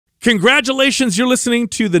Congratulations, you're listening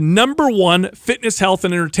to the #1 fitness, health,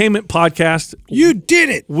 and entertainment podcast. You did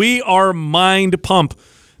it! We are Mind Pump.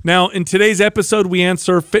 Now, in today's episode, we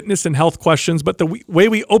answer fitness and health questions, but the way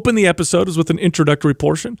we open the episode is with an introductory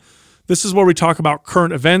portion. This is where we talk about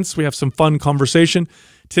current events. We have some fun conversation.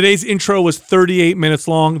 Today's intro was 38 minutes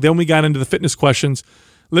long. Then we got into the fitness questions.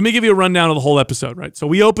 Let me give you a rundown of the whole episode, right? So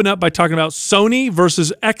we open up by talking about Sony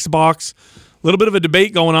versus Xbox. A little bit of a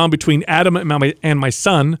debate going on between Adam and my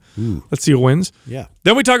son. Ooh. Let's see who wins. Yeah.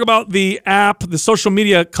 Then we talk about the app, the social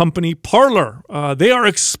media company Parler. They are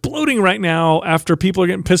exploding right now after people are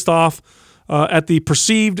getting pissed off at the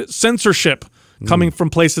perceived censorship coming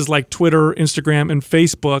from places like Twitter, Instagram, and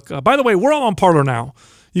Facebook. By the way, we're all on Parler now.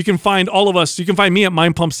 You can find all of us. You can find me at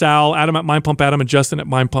Mind Pump Sal, Adam at Mind Pump Adam, and Justin at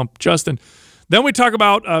Mind Pump Justin. Then we talk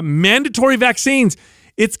about mandatory vaccines.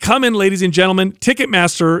 It's coming, ladies and gentlemen.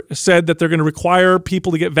 Ticketmaster said that they're going to require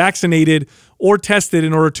people to get vaccinated or tested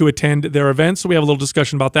in order to attend their events. So we have a little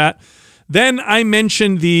discussion about that. Then I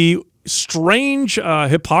mentioned the strange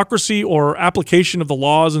hypocrisy or application of the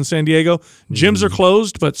laws in San Diego. Gyms are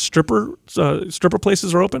closed, but stripper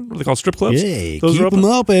places are open. What are they called? Strip clubs? Yay, those keep them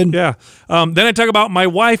open. Yeah. Then I talk about my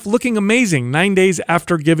wife looking amazing 9 days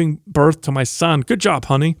after giving birth to my son. Good job,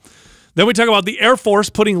 honey. Then we talk about the Air Force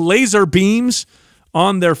putting laser beams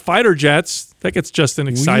on their fighter jets. That gets Justin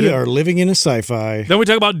excited. We are living in a sci-fi. Then we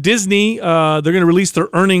talk about Disney. They're going to release their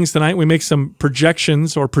earnings tonight. We make some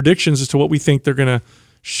projections or predictions as to what we think they're going to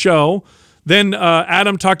show. Then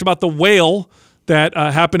Adam talked about the whale that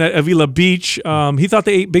happened at Avila Beach. He thought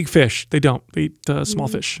they ate big fish. They don't. They eat small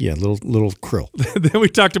fish. Yeah, little krill. Then we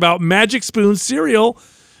talked about Magic Spoon cereal.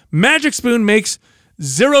 Magic Spoon makes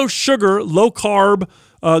zero sugar, low carb,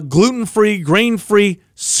 gluten-free, grain-free,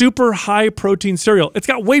 super high-protein cereal. It's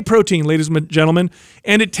got whey protein, ladies and gentlemen,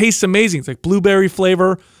 and it tastes amazing. It's like blueberry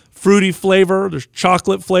flavor, fruity flavor, there's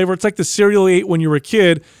chocolate flavor. It's like the cereal you ate when you were a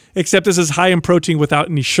kid, except this is high in protein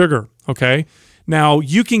without any sugar, okay? Now,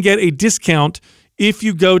 you can get a discount if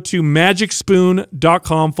you go to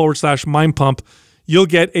magicspoon.com/mindpump. You'll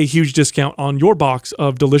get a huge discount on your box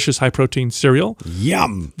of delicious high-protein cereal.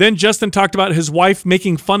 Yum. Then Justin talked about his wife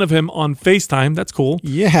making fun of him on FaceTime. That's cool.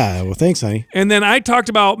 Yeah, well, thanks, honey. And then I talked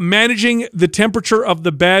about managing the temperature of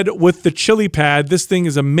the bed with the ChiliPad. This thing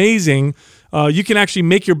is amazing. You can actually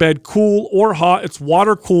make your bed cool or hot. It's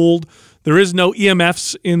water-cooled. There is no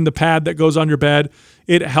EMFs in the pad that goes on your bed.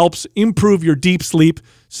 It helps improve your deep sleep.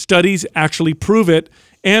 Studies actually prove it.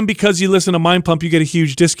 And because you listen to Mind Pump, you get a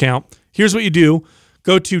huge discount. Here's what you do.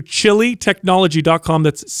 Go to chilitechnology.com.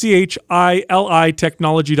 That's CHILI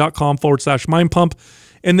technology.com/mindpump.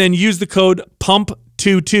 And then use the code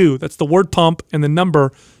PUMP22. That's the word pump and the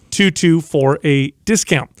number 22 for a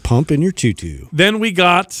discount. Pump in your tutu. Then we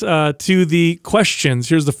got to the questions.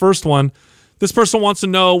 Here's the first one. This person wants to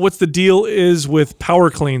know what's the deal is with power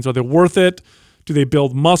cleans. Are they worth it? Do they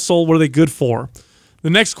build muscle? What are they good for? The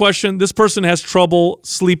next question, this person has trouble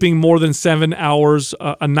sleeping more than 7 hours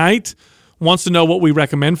a night, wants to know what we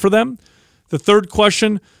recommend for them. The third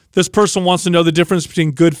question, this person wants to know the difference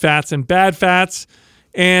between good fats and bad fats.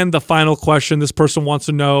 And the final question, this person wants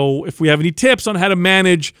to know if we have any tips on how to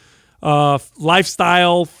manage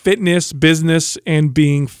lifestyle, fitness, business, and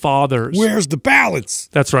being fathers. Where's the balance?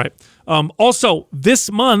 That's right. Also,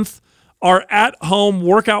 this month, our at-home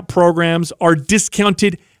workout programs are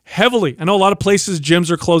discounted heavily. I know a lot of places, gyms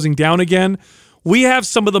are closing down again. We have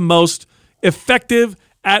some of the most effective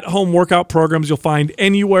at-home workout programs you'll find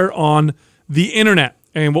anywhere on the internet.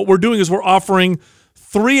 And what we're doing is we're offering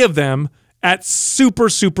 3 of them at super,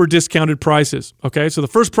 super discounted prices. Okay, so the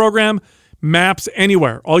first program, MAPS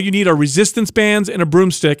Anywhere. All you need are resistance bands and a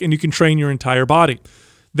broomstick, and you can train your entire body.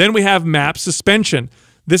 Then we have MAPS Suspension.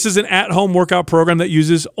 This is an at-home workout program that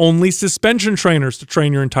uses only suspension trainers to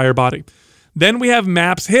train your entire body. Then we have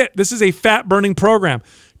MAPS HIT. This is a fat-burning program.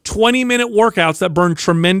 20-minute workouts that burn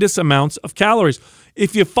tremendous amounts of calories.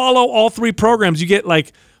 If you follow all 3 programs, you get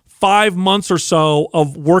like 5 months or so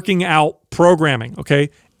of working out programming, okay?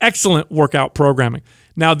 Excellent workout programming.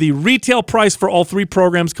 Now, the retail price for all 3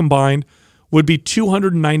 programs combined would be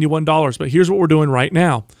 $291. But here's what we're doing right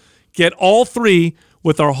now. Get all 3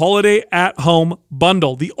 with our holiday at-home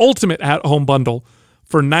bundle, the ultimate at-home bundle,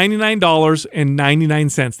 for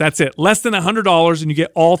 $99.99. That's it. Less than $100, and you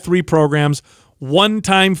get all 3 programs,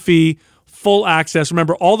 one-time fee, full access.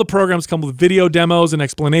 Remember, all the programs come with video demos and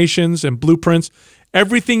explanations and blueprints,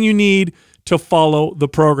 everything you need to follow the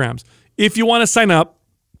programs. If you want to sign up,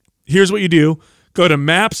 here's what you do. Go to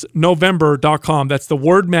mapsnovember.com. That's the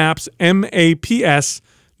word MAPS, M-A-P-S,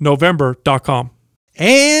 November.com.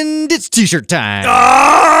 And it's t-shirt time. Oh,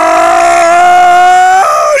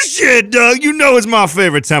 shit, Doug. You know it's my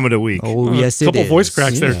favorite time of the week. Oh, yes, A it couple is. voice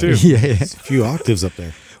cracks there, too. Yeah. A few octaves up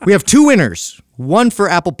there. We have 2 winners, one for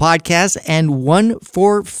Apple Podcasts and one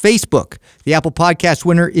for Facebook. The Apple Podcast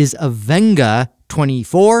winner is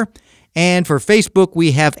Avenga24. And for Facebook,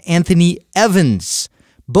 we have Anthony Evans.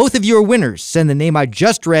 Both of you are winners. Send the name I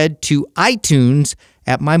just read to iTunes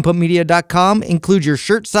at mindpumpmedia.com. Include your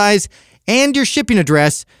shirt size and your shipping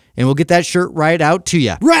address, and we'll get that shirt right out to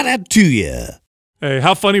you. Right out to you. Hey,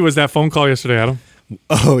 how funny was that phone call yesterday, Adam?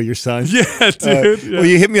 Oh, your son? Yeah, dude. Well,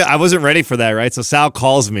 you hit me. I wasn't ready for that, right? So Sal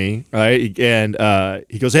calls me, right? And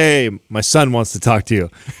he goes, hey, my son wants to talk to you.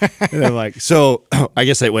 And I'm like, so I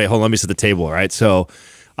guess wait, hold on, let me set the table, right? So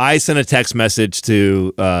I sent a text message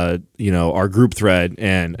to our group thread,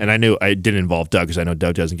 and I knew I didn't involve Doug because I know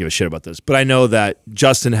Doug doesn't give a shit about this. But I know that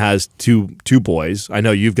Justin has two boys. I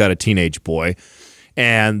know you've got a teenage boy,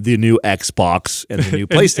 and the new Xbox and the new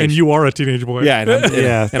PlayStation. And you are a teenage boy.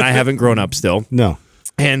 Yeah, and I haven't grown up still. No.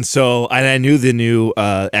 And so I knew the new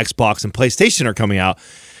Xbox and PlayStation are coming out,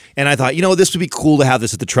 and I thought, this would be cool to have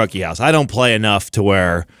this at the Truckee house. I don't play enough to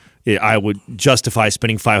where I would justify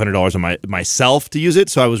spending $500 on myself to use it.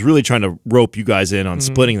 So I was really trying to rope you guys in on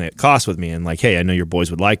splitting the cost with me and like, hey, I know your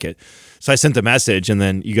boys would like it. So I sent the message, and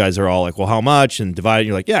then you guys are all like, well, how much? And divided.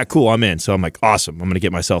 You're like, yeah, cool, I'm in. So I'm like, awesome. I'm going to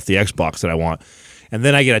get myself the Xbox that I want. And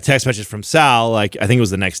then I get a text message from Sal, like I think it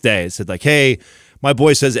was the next day. It said like, hey, my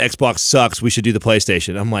boy says Xbox sucks. We should do the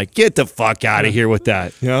PlayStation. I'm like, get the fuck out of here with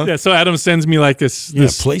that. Yeah, so Adam sends me like this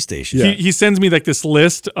PlayStation. Yeah. He sends me like this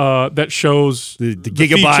list that shows the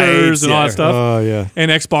gigabytes features and all that stuff. Oh, yeah. And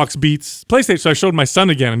Xbox beats PlayStation. So I showed my son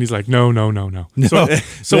again, and he's like, no. So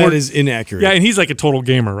That is inaccurate. Yeah, and he's like a total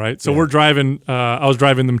gamer, right? So we're driving. I was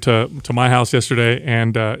driving them to my house yesterday,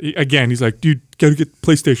 and again, he's like, dude, gotta get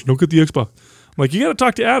PlayStation. Don't get the Xbox. I'm like, you got to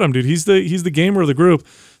talk to Adam, dude. He's the gamer of the group.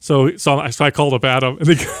 So I called up Adam, and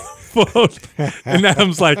they got the phone. And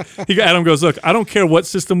Adam's like, Adam goes, look, I don't care what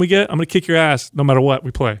system we get. I'm going to kick your ass no matter what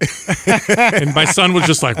we play. And my son was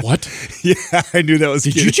just like, what? Yeah, I knew that was.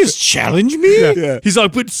 Did you just challenge me? Yeah. He's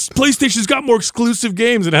like, but PlayStation's got more exclusive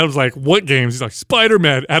games. And Adam's like, what games? He's like,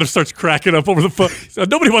 Spider-Man. Adam starts cracking up over the phone. Like,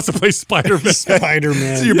 nobody wants to play Spider-Man.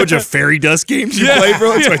 Spider-Man. So you're a bunch of fairy dust games you play,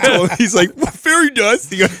 bro? That's what I told him. He's like, what, fairy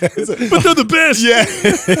dust? He goes, but they're the best.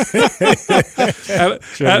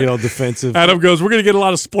 Trying to get all defensive. Adam goes, we're going to get a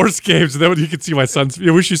lot of sports games. And then you can see my son's,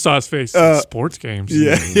 I wish you saw his face. Sports games?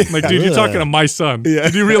 Yeah. I'm like, dude, you're talking to my son. Yeah.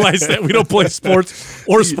 Did you realize that we don't play sports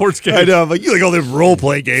or sports games? I know. I'm like, you like all them role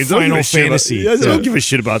play games. Final Fantasy. I don't give a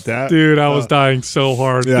shit about that. Dude, I was dying so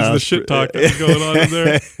hard because of the shit talk that was going on in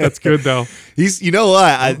there. That's good, though. He's, you know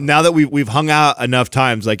what? Now that we've hung out enough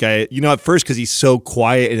times, like at first because he's so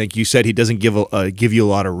quiet and like you said, he doesn't give you a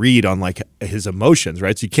lot of read on like his emotions,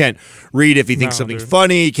 right? So you can't read if he thinks something's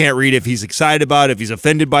funny. You can't read if he's excited about it, if he's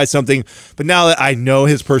offended by something. But now that I know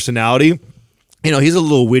his personality, he's a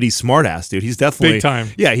little witty smartass, dude. He's definitely big time.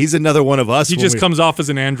 Yeah, he's another one of us. He just comes off as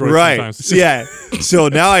an android right. sometimes. Yeah. So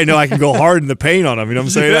now I know I can go hard in the paint on him. You know what I'm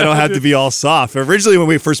saying? I don't have to be all soft. Originally, when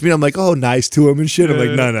we first meet, I'm like, oh, nice to him and shit. I'm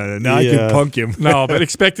like, no. Now I can punk him. No, but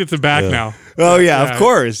expect it to back now. Oh, yeah, of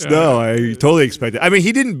course. No, I totally expect it. I mean,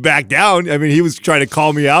 he didn't back down. I mean, he was trying to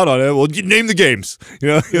call me out on it. Well, name the games.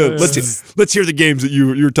 Let's hear the games that you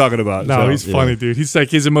were talking about. No, he's funny, dude. He's like,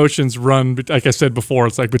 his emotions run, like I said before,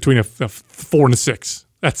 it's like between a 4 and a 6.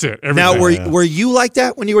 That's it. Now, were you like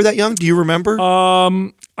that when you were that young? Do you remember?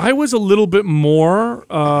 I was a little bit more,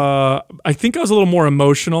 I think I was a little more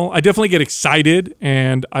emotional. I definitely get excited,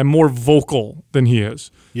 and I'm more vocal than he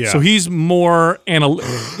is. Yeah. So he's more,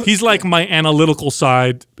 he's like my analytical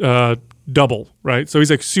side double, right? So he's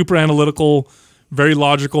like super analytical, very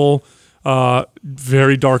logical,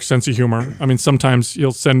 very dark sense of humor. I mean, sometimes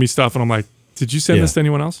he'll send me stuff, and I'm like, did you send this to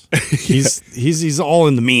anyone else? He's all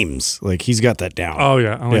in the memes. Like he's got that down. Oh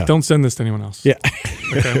yeah. I'm like, don't send this to anyone else. Yeah.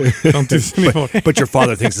 Okay. Don't do this anymore. But your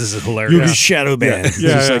father thinks this is hilarious. You'll be shadow banned.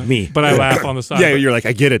 Just like me. But I laugh on the side. Yeah, you're like,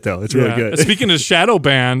 I get it though. It's really good. Speaking of shadow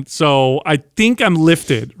ban, so I think I'm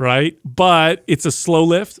lifted, right? But it's a slow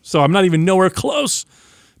lift, so I'm not even nowhere close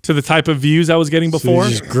to the type of views I was getting before. So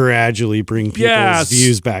you just gradually bring people's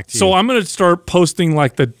views back to you. So I'm gonna start posting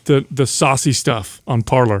like the saucy stuff on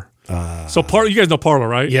Parler. So you guys know Parler,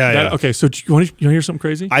 right? Yeah. Okay, so you want to hear something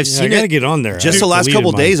crazy? I've seen I gotta it. get on there. Just the last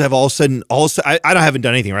couple of days, I've all of a sudden, I haven't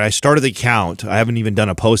done anything, right? I started the account. I haven't even done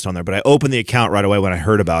a post on there, but I opened the account right away when I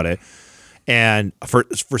heard about it. And for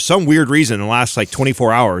some weird reason, in the last like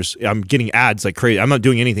 24 hours, I'm getting ads like crazy. I'm not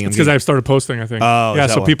doing anything. It's because I've started posting, I think. Oh, yeah,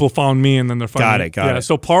 so people found me and then they're finding me. Got it.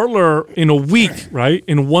 So Parler, in a week, right?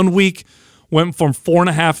 In 1 week, went from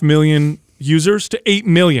 4.5 million users to 8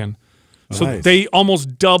 million. So Nice. they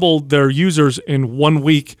almost doubled their users in 1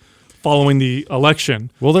 week following the election.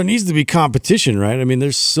 Well, there needs to be competition, right? I mean,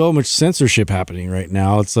 there's so much censorship happening right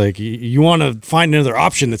now. It's like you want to find another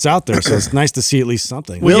option that's out there. So it's nice to see at least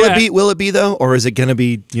something. Will it be though, or is it going to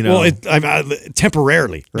be Well,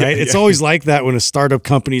 temporarily, right? It's always like that when a startup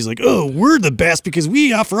company's like, "Oh, we're the best because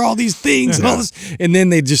we offer all these things and all this," and then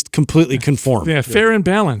they just completely conform. Yeah, fair and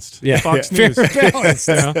balanced. Yeah, Fox fair News. and balanced.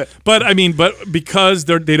 But I mean, because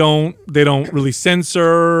they don't really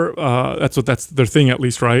censor. That's their thing, at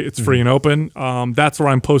least, right? It's free and open. That's where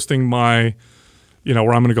I'm posting my,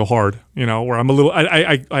 where I'm going to go hard. Where I'm a little.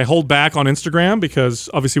 I hold back on Instagram because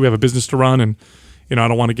obviously we have a business to run, and I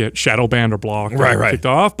don't want to get shadow banned or blocked or kicked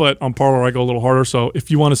off. But on Parler, I go a little harder. So if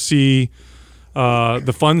you want to see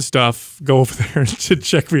the fun stuff, go over there to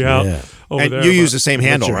check me out. Yeah. Over and there. you use the same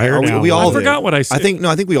handle, right? hair now. We all I forgot what I said.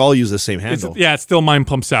 I think we all use the same handle. It's still Mind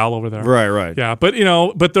Pump Sal over there. Right. Yeah, but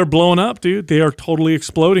but they're blowing up, dude. They are totally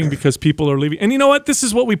exploding because people are leaving. And you know what? This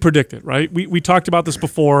is what we predicted, right? We talked about this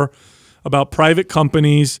before about private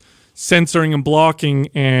companies censoring and blocking,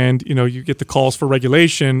 and you get the calls for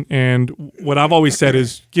regulation. And what I've always said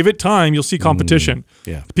is, give it time, you'll see competition.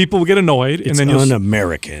 Yeah. People will get annoyed, It's and then you'll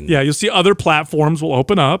un-American. Yeah, you'll see other platforms will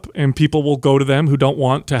open up, and people will go to them who don't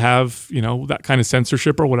want to have that kind of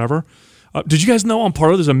censorship or whatever. Did you guys know on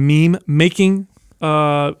Parler there's a meme making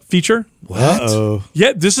feature? What? Uh-oh.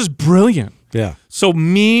 Yeah, this is brilliant. Yeah. So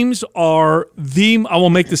memes are I will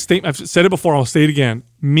make this statement. I've said it before. I'll say it again.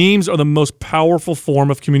 Memes are the most powerful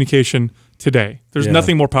form of communication today. There's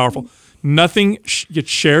nothing more powerful. Nothing gets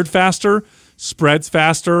shared faster, spreads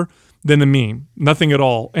faster than the meme. Nothing at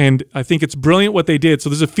all. And I think it's brilliant what they did. So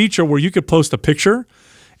there's a feature where you could post a picture,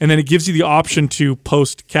 and then it gives you the option to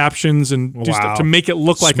post captions and do stuff to make it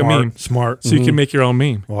look like a meme. Smart. So you can make your own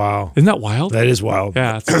meme. Wow. Isn't that wild? That is wild.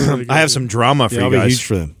 Yeah. It's really good. I have some drama for Yeah, you I'll be guys. huge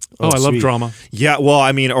for them. Oh, I love sweet. drama. Yeah, well,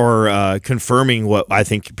 I mean, or confirming what I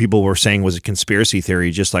think people were saying was a conspiracy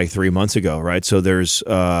theory just like 3 months ago, right? So there's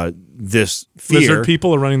this fear. Lizard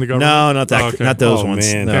people are running the government? No, not that. Oh, okay. Not those Oh,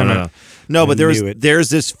 ones. man. No, Damn no, it. no. But knew it. there's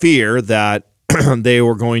this fear that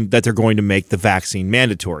they're going to make the vaccine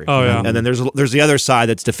mandatory. Oh, yeah. And then there's the other side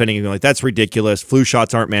that's defending it, like that's ridiculous. Flu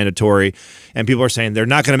shots aren't mandatory, and people are saying they're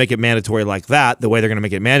not going to make it mandatory like that. The way they're going to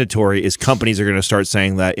make it mandatory is companies are going to start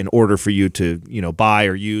saying that in order for you to buy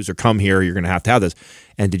or use or come here, you're going to have this.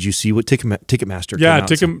 And did you see what Ticketmaster? Yeah, came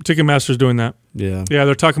out and said? Ticketmaster's doing that. Yeah. Yeah,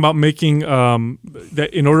 they're talking about making that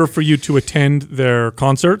in order for you to attend their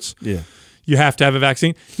concerts, Yeah. you have to have a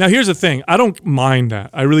vaccine. Now, here's the thing. I don't mind that.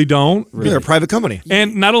 I really don't. They're a private company.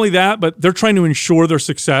 And not only that, but they're trying to ensure their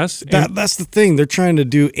success. And That's the thing. They're trying to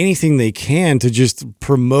do anything they can to just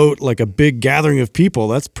promote like a big gathering of people.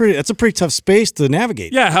 That's a pretty tough space to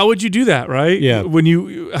navigate. yeah, how would you do that, right? Yeah.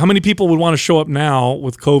 How many people would want to show up now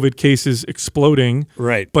with COVID cases exploding?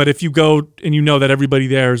 Right. But if you go and you know that everybody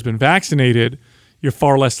there has been vaccinated, you're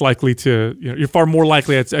far less likely to, you're far more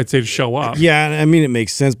likely, I'd say, to show up. Yeah, I mean, it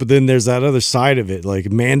makes sense, but then there's that other side of it,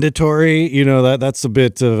 like mandatory. That's a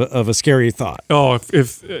bit of a scary thought. Oh,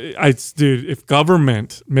 if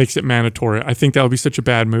government makes it mandatory, I think that would be such a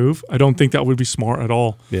bad move. I don't think that would be smart at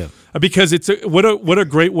all. Yeah. Because it's what a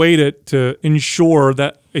great way to ensure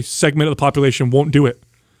that a segment of the population won't do it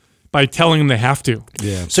by telling them they have to.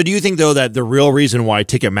 Yeah. So do you think, though, that the real reason why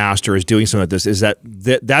Ticketmaster is doing something like this is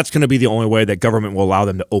that's going to be the only way that government will allow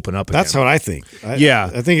them to open up again? That's what I think. Yeah.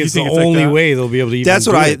 I think it's think the it's like only that? way they'll be able to even That's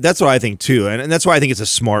do what it. That's what I think too, and that's why I think it's a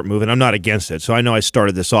smart move, and I'm not against it. So I know I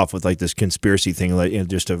started this off with like this conspiracy thing, like,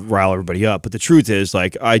 just to rile everybody up. But the truth is,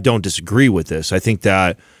 like, I don't disagree with this. I think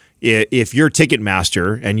that if you're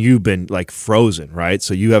Ticketmaster and you've been like frozen, right?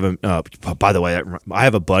 So you haven't. By the way, I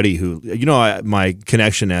have a buddy who, my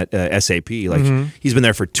connection at SAP, like he's been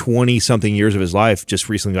there for 20-something years of his life. Just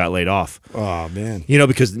recently got laid off. Oh man.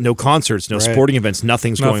 Because no concerts, no Right. sporting events,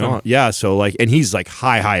 nothing's going Nothing. on. Yeah, so like, and he's like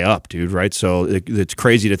high up, dude, right? So it's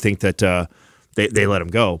crazy to think that they let him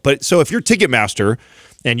go. But so if you're Ticketmaster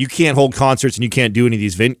and you can't hold concerts and you can't do any of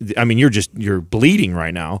these, you're bleeding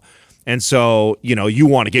right now. And so, you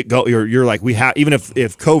want to get you're like, even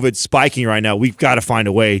if COVID's spiking right now, we've got to find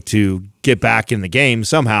a way to get back in the game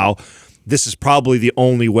somehow. This is probably the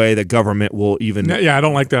only way that government will even. Yeah, I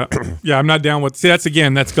don't like that. Yeah, I'm not down with. See,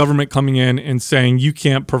 that's government coming in and saying you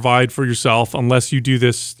can't provide for yourself unless you do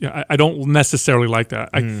this. Yeah, I don't necessarily like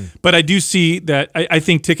that. But I do see that. I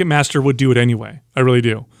think Ticketmaster would do it anyway. I really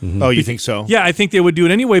do. Oh, you think so? Yeah, I think they would do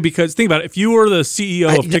it anyway because think about it. If you were the CEO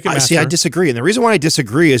of Ticketmaster, I disagree, and the reason why I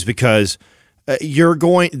disagree is because you're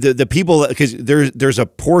going the people, because there's a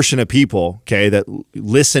portion of people, okay, that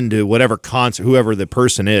listen to whatever concert, whoever the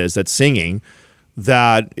person is that's singing,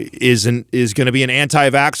 that is going to be an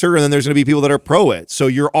anti-vaxxer, and then there's going to be people that are pro it. So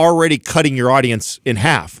you're already cutting your audience in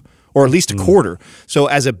half, or at least a quarter. So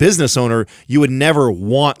as a business owner, you would never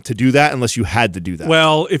want to do that unless you had to do that.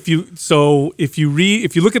 Well, if you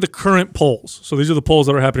look at the current polls, so these are the polls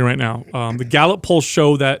that are happening right now. The Gallup polls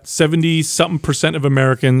show that 70-something% of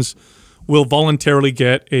Americans will voluntarily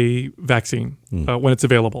get a vaccine when it's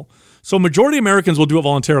available. So majority of Americans will do it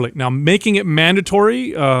voluntarily. Now, making it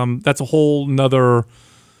mandatory, that's a whole nother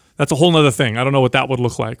thing. I don't know what that would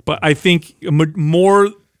look like, but I think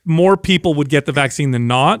more people would get the vaccine than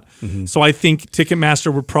not. So I think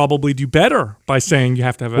Ticketmaster would probably do better by saying you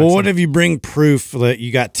have to have a vaccine. Well, what if you bring proof that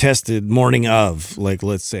you got tested morning of, like,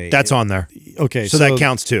 let's say? That's on there. Okay. So that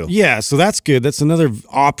counts too. Yeah, so that's good. That's another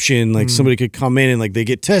option. Like somebody could come in and like they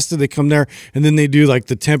get tested, they come there, and then they do like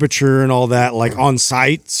the temperature and all that like on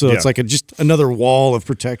site. So it's like just another wall of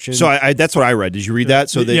protection. So that's what I read. Did you read that?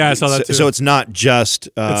 So I saw that too. So it's not just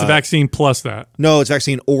it's a vaccine plus that. No, it's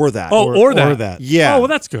vaccine or that. Oh, or that. Or that. Yeah. Oh, well,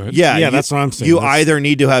 that's good. Yeah, that's what I'm saying. You either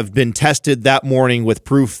need to have been tested that morning with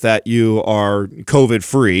proof that you are COVID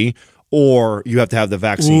free, or you have to have the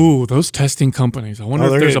vaccine. Ooh, those testing companies. I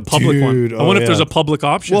wonder if there's a public one. I wonder if there's a public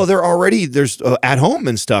option. Well, there's at home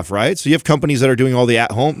and stuff, right? So you have companies that are doing all the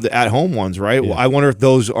at home ones, right? Well, I wonder if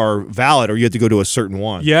those are valid, or you have to go to a certain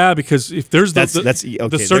one. Yeah, because if there's the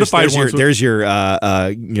certified ones, there's your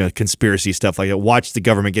conspiracy stuff like that. Watch the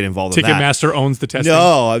government get involved in that. Ticketmaster owns the testing.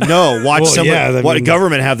 No. Watch somebody.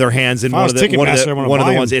 Government have their hands in one of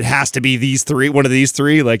the ones. It has to be these three. One of these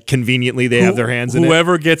three. Like conveniently, they have their hands in it.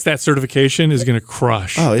 Whoever gets that certification is going to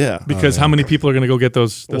crush. Oh yeah, because how many people are going to go get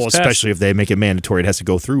those tests? Especially if they make it mandatory, it has to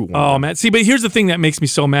go through one. Oh man, see, but here's the thing that makes me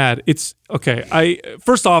so mad. It's okay.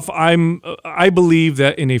 First off, I believe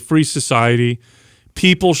that in a free society,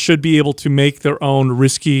 people should be able to make their own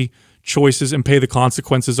risky choices and pay the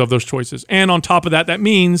consequences of those choices. And on top of that, that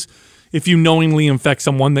means if you knowingly infect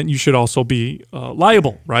someone, then you should also be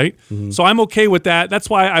liable, right? So I'm okay with that. That's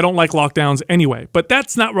why I don't like lockdowns anyway. But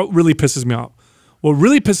that's not what really pisses me off. What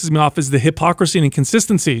really pisses me off is the hypocrisy and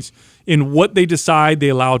inconsistencies in what they decide they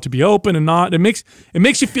allow it to be open and not. It makes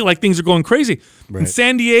you feel like things are going crazy. Right. In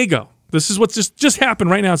San Diego, this is what's just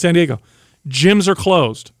happened right now in San Diego. Gyms are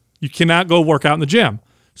closed. You cannot go work out in the gym.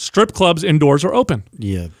 Strip clubs indoors are open.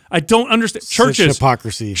 Yeah. I don't understand. Churches. Such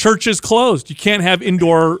hypocrisy. Churches closed. You can't have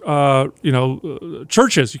indoor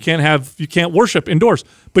churches. You can't worship indoors.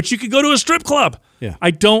 But you could go to a strip club. Yeah.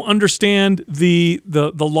 I don't understand the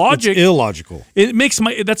logic. It's illogical.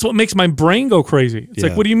 That's what makes my brain go crazy. It's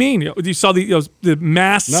like, what do you mean? You saw the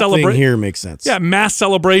mass celebration. Nothing here makes sense. Yeah, mass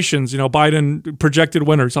celebrations. Biden projected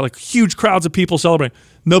winner. Saw like huge crowds of people celebrating.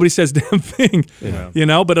 Nobody says damn thing.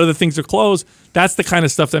 Yeah. But other things are closed. That's the kind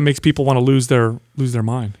of stuff that makes people want to lose their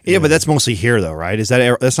mind. Yeah, but that's mostly here, though, right?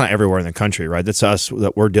 That's not everywhere in the country, right? That's us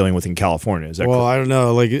that we're dealing with in California. Is that correct? I don't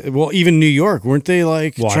know. Even New York, weren't they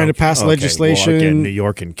trying to pass legislation? Well, again, New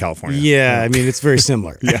York and California. Yeah, I mean it's very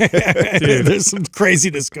similar. There's some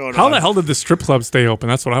craziness going on. How the hell did the strip club stay open?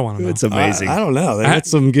 That's what I want to know. It's amazing. I don't know. They had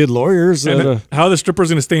some good lawyers. How are the strippers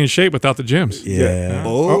going to stay in shape without the gyms? Yeah.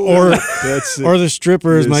 Or the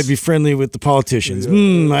strippers might be friendly with the politicians. I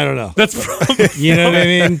don't know. That's you know what I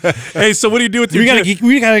mean. Hey, so what do you do with your?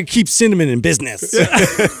 We gotta keep Cinnamon in business.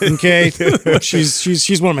 Okay,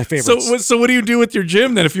 she's one of my favorites. So what do you do with your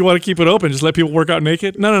gym then? If you want to keep it open, just let people work out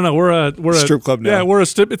naked? No. We're a strip club now. Yeah,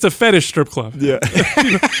 it's a fetish strip club. Yeah,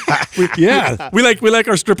 we like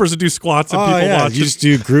our strippers to do squats and people watch. You just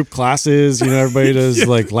do group classes. Everybody does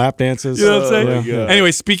like lap dances. You know what I'm saying?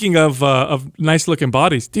 Anyway, speaking of nice looking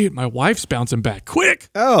bodies, dude, my wife's bouncing back quick.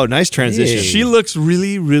 Oh, nice transition. Yeah. She looks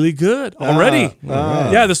really, really good already.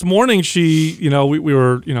 Yeah, this morning she, we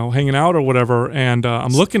were, hanging out or whatever, and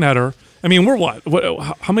I'm looking at her. I mean, we're what?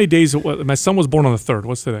 How many days? My son was born on the 3rd.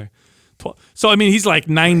 What's today? 12. So I mean, he's like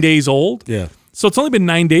 9 days old. Yeah. So it's only been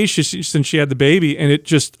 9 days since she had the baby, and it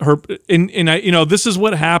just this is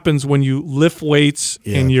what happens when you lift weights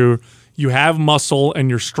and you have muscle and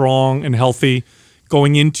you're strong and healthy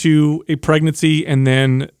going into a pregnancy and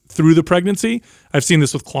then through the pregnancy. I've seen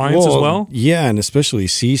this with clients as well. Yeah, and especially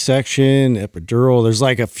C-section, epidural. There's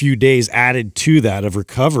like a few days added to that of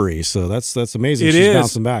recovery. So that's amazing. She's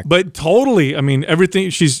bouncing back. But totally, I mean,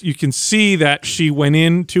 everything you can see that she went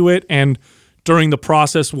into it and during the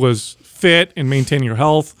process was fit and maintaining her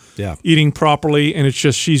health, eating properly, and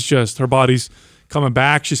she's just her body's coming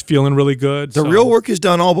back. She's feeling really good. The real work is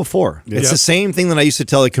done all before. It's the same thing that I used to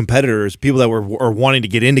tell the competitors, people that are wanting to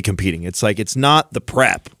get into competing. It's like, it's not the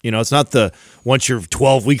prep. It's not the once you're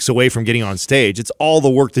 12 weeks away from getting on stage. It's all the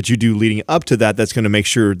work that you do leading up to that that's going to make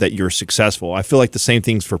sure that you're successful. I feel like the same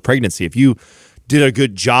thing's for pregnancy. If you did a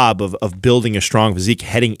good job of building a strong physique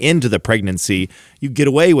heading into the pregnancy, you get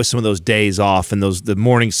away with some of those days off and the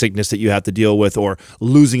morning sickness that you have to deal with, or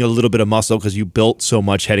losing a little bit of muscle because you built so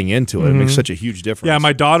much heading into it. It makes such a huge difference. Yeah,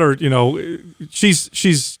 my daughter,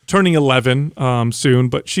 she's turning 11 soon,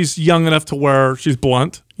 but she's young enough to where she's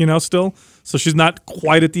blunt, still. So she's not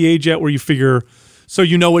quite at the age yet where you figure. So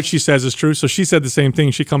what she says is true. So she said the same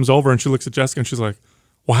thing. She comes over and she looks at Jessica and she's like,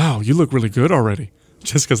 "Wow, you look really good already."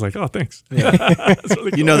 Jessica's like, "Oh, thanks." Yeah.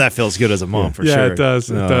 Really cool. That feels good as a mom for sure. Yeah, it does.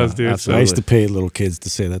 It does, dude. Absolutely. I used to pay little kids to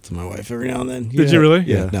say that to my wife every now and then. Did you really?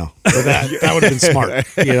 Yeah, no. But that would have been smart.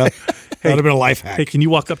 That would have been a life hack. Hey, can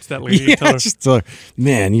you walk up to that lady and tell her? Just tell her,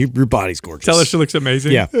 man, your body's gorgeous. Tell her she looks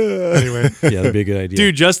amazing. Yeah. Anyway. Yeah, that'd be a good idea.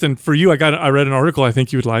 Dude, Justin, for you, I read an article I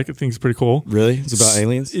think you would like. I think it's pretty cool. Really? It's about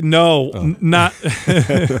aliens? No, not.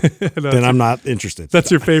 Then I'm not interested.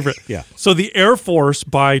 That's your favorite. Yeah. So the Air Force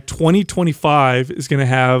by 2025 is going to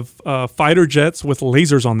have fighter jets with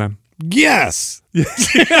lasers on them. Yes.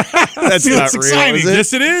 That's not real, exciting. is it?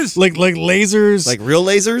 Yes, it is. Like lasers. Like real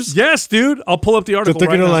lasers? Yes, dude. I'll pull up the article. that they're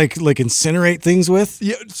right gonna now. like incinerate things with.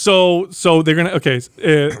 Yeah, so they're gonna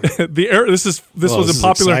the air. This was this in is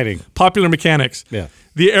exciting. popular mechanics. Yeah.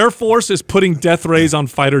 The Air Force is putting death rays on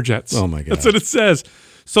fighter jets. Oh my God. That's what it says.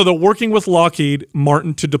 So they're working with Lockheed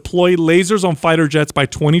Martin to deploy lasers on fighter jets by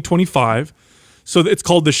 2025. So it's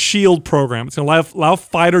called the SHIELD program. It's going to allow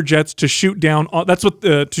fighter jets to shoot down. That's what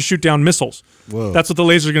to shoot down missiles. Whoa. That's what the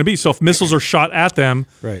lasers are going to be. So if missiles are shot at them,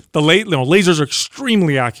 Right. the lasers are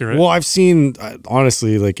extremely accurate. Well, I've seen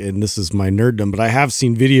honestly, and this is my nerddom, but I have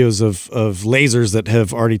seen videos of lasers that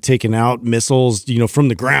have already taken out missiles, from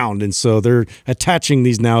the ground, and so they're attaching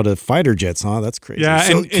these now to fighter jets. Huh? That's crazy. Yeah,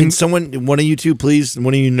 So can one of you two, please,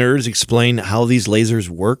 one of you nerds, explain how these lasers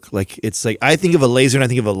work? Like, it's like, I think of a laser and I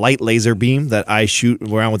think of a light laser beam that I shoot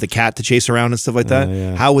around with a cat to chase around and stuff like that.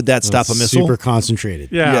 Yeah. How would that stop a missile? Super concentrated.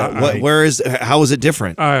 Yeah. How is it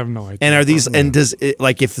different? I have no idea. And are these? And does it,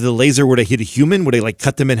 like, if the laser were to hit a human, would it like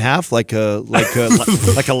cut them in half like a like a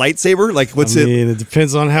lightsaber? Like, what's I mean, it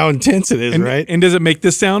depends on how intense it is, right? And does it make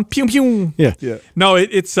this sound? Pew pew. Yeah. No,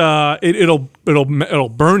 it'll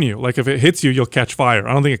burn you. Like if it hits you, you'll catch fire.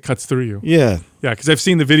 I don't think it cuts through you. Yeah. Yeah, because I've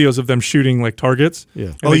seen the videos of them shooting like targets. Yeah.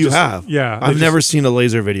 and Oh, they you just- have? Yeah. I've never seen a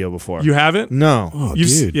laser video before. You haven't? No. Oh, You've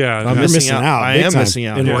s- dude. yeah, You're yeah. missing out. I big am time. missing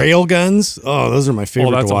out. And Yeah. rail guns. Oh, those are my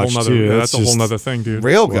favorite that's to watch a whole nother. too. Yeah, that's a whole just- nother thing, dude.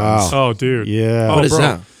 Rail guns. Wow. Oh, dude. Yeah. Oh, What is bro.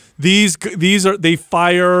 that? They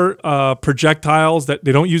fire projectiles that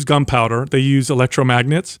they don't use gunpowder. They use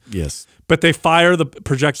electromagnets, Yes. but they fire the So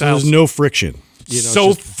projectiles there's no friction.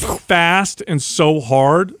 so fast and so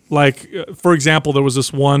hard. Like, for example, there was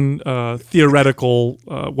this one theoretical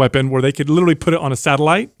weapon where they could literally put it on a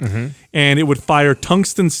satellite and it would fire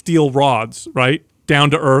tungsten steel rods, right, down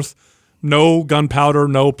to Earth. No gunpowder,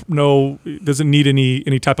 no, it doesn't need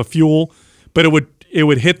any type of fuel, but it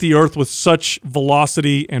would hit the Earth with such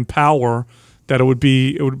velocity and power that it would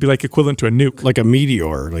be like equivalent to a nuke. Like a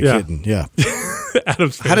meteor, like Yeah. hitting. Yeah. Out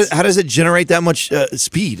of space. How does it generate that much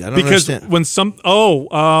speed? I don't Because understand. when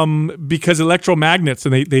because electromagnets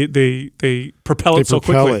and they propel They it so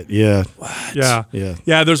propel quickly. it. Yeah.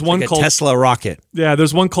 Yeah. There's one Like a called Tesla rocket.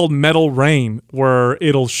 there's one called Metal Rain where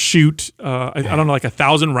it'll shoot I don't know, like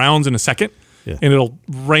 1,000 rounds in a second. Yeah. And it'll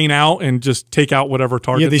rain out and just take out whatever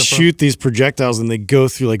target. Yeah, they shoot these projectiles and they go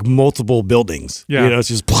through like multiple buildings. Yeah. It's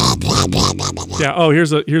just blah, blah, blah, blah, blah, blah. Yeah. Oh,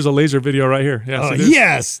 here's a laser video right here. Yeah. Oh, see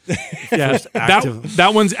this? yes. Yeah.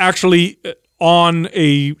 that one's actually on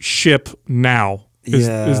a ship now.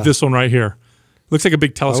 Is this one right here? Looks like a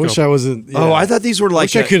big I telescope. wish I wasn't. Yeah. Oh, I thought these were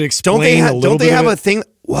like. wish I could explain Don't they a little Don't they bit have of a it. thing?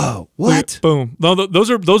 Whoa! What? Boom. No,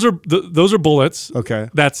 those are bullets. Okay.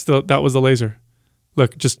 That was the laser.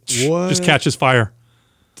 Look, just What? catches fire.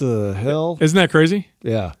 the hell? Isn't that crazy?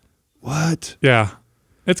 Yeah. What? Yeah.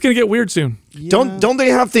 It's gonna get weird soon. Don't they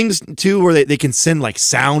have things too where they can send like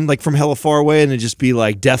sound like from hella far away and it just be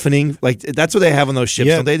like deafening? Like that's what they have on those ships.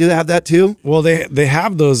 Yeah. Don't they do have that too? Well, they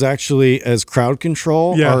have those actually as crowd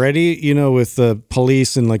control Yeah. already, with the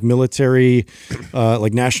police and like military,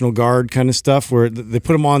 like National Guard kind of stuff where they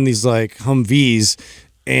put them on these like Humvees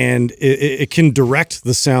and it can direct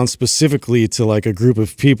the sound specifically to like a group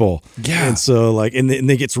of people. Yeah. And so like, and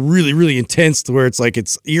it gets really, really intense to where it's like,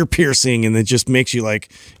 it's ear piercing and it just makes you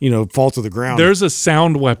like, fall to the ground. There's a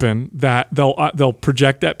sound weapon that they'll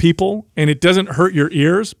project at people, and it doesn't hurt your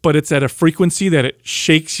ears, but it's at a frequency that it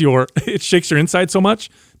shakes your inside so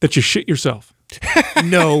much that you shit yourself.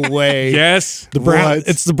 No way. Yes. The brown. What?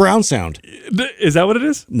 It's the brown sound. Is that what it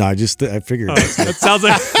is? No, I figured. That sounds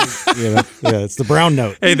like. Yeah, it's the brown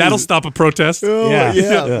note. Hey, that'll stop a protest.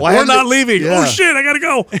 Yeah. Why We're haven't not they- leaving. Yeah. Oh shit! I gotta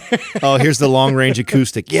go. Oh, here's the long range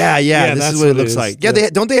acoustic. Yeah. This that's is what it what it looks is. like. Yeah, Yeah.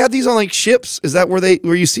 don't they have these on like ships? Is that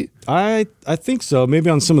where you see? I think so. Maybe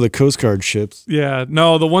on some of the Coast Guard ships. Yeah,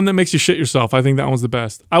 no, the one that makes you shit yourself. I think that one's the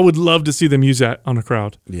best. I would love to see them use that on a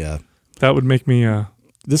crowd. Yeah. That would make me.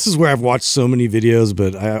 This is where I've watched so many videos,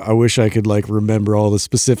 but I wish I could like remember all the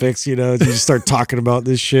specifics. You know, you just start talking about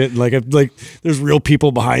this shit. Like, there's real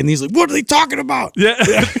people behind these. Like, what are they talking about? Yeah,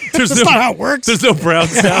 That's not how it works. There's no brown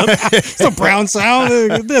sound. It's a brown sound.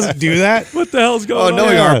 It doesn't do that. What the hell's Oh, going on?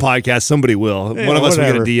 knowing yeah. our podcast, somebody will. Yeah, One of us will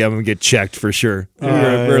whatever. get a DM and get checked for sure. We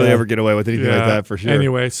rarely ever get away with anything like that for sure.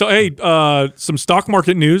 Anyway, so hey, some stock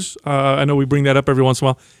market news. I know we bring that up every once in a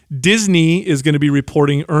while. Disney is going to be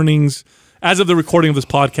reporting earnings as of the recording of this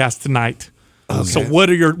podcast tonight. So what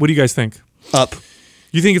do you guys think? Up.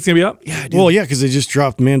 You think it's going to be up? Yeah, dude. Well, yeah, because they just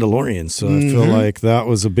dropped Mandalorian, so I feel like that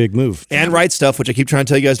was a big move. And Right Stuff, which I keep trying to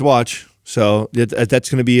tell you guys to watch. So that's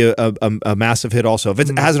going to be a massive hit also. If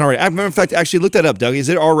it hasn't already. In fact, actually looked that up, Doug. Is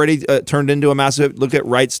it already turned into a massive? Look at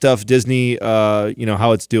Right Stuff, Disney,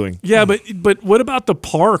 how it's doing. Yeah, but what about the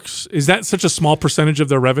parks? Is that such a small percentage of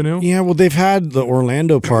their revenue? Yeah, well, they've had the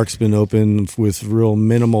Orlando parks been open with real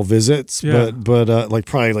minimal visits, Yeah. but like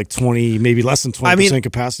probably like 20, maybe less than 20%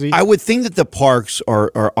 capacity. I would think that the parks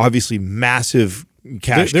are obviously massive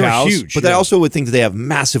cash They're cows, huge, but I yeah. also would think that they have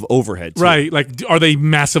massive overhead. Too. Right. Like, are they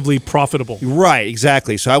massively profitable? Right,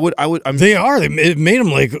 exactly. So They are. It made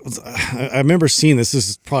them like. I remember seeing this. This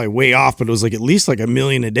is probably way off, but it was like at least like $1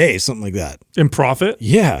 million a day, something like that. In profit?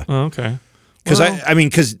 Yeah. Oh, okay.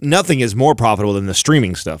 Because nothing is more profitable than the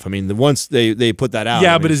streaming stuff. I mean, once they put that out.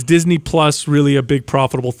 Yeah, I but mean, is Disney Plus really a big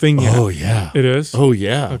profitable thing yet? Oh yeah. It is? oh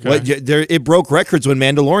yeah, Okay. it broke records when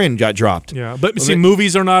Mandalorian got dropped. Yeah, but see,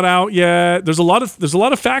 movies are not out yet. There's a lot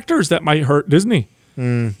of factors that might hurt Disney.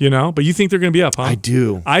 You know, but you think they're going to be up, huh? I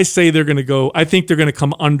do. I say they're going to go. I think they're going to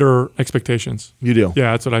come under expectations. You do.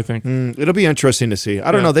 Yeah, that's what I think. It'll be interesting to see.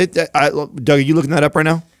 I don't Yeah. know. Doug, are you looking that up right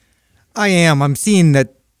now? I am. I'm seeing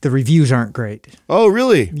that the reviews aren't great. Oh,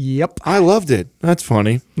 really? Yep. I loved it. That's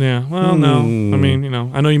funny. Yeah. Well, no. I mean,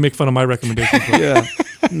 I know you make fun of my recommendations. But Yeah.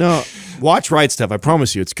 No. Watch Right Stuff. I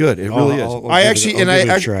promise you, it's good. It really is. I'll I give it- actually, I'll and give it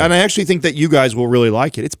a I try. actually think that you guys will really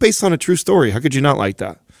like it. It's based on a true story. How could you not like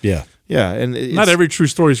that? Yeah. Yeah, and not every true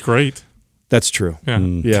story is great. That's true. Yeah.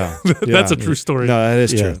 Yeah, That's a true story. No, that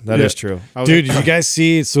is Yeah. true. That is true. Dude, did you guys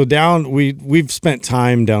see? So we've spent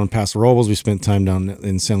time down Paso Robles. We spent time down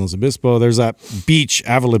in San Luis Obispo. There's that beach,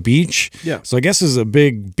 Avila Beach. Yeah. So I guess it's a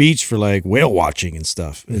big beach for like whale watching and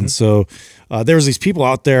stuff. And so there was these people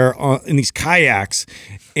out there in these kayaks,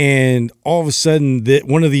 and all of a sudden,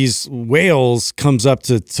 one of these whales comes up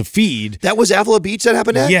to feed. That was Avila Beach that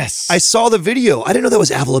happened at? Yes. I saw the video. I didn't know that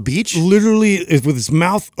was Avila Beach. Literally, with his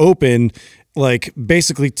mouth open, like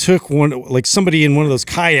basically took somebody in one of those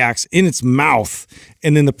kayaks in its mouth,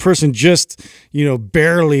 and then the person just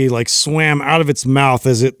barely like swam out of its mouth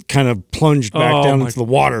as it kind of plunged back Oh, down my into the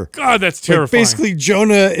water. God, that's Like terrifying. basically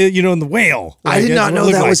Jonah, in the whale. I Like, did that's not what it know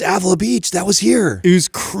looked that like. was Avila Beach. That was here. It was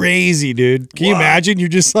crazy, dude. Can you imagine? You're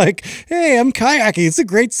just like, hey, I'm kayaking. It's a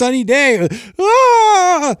great sunny day.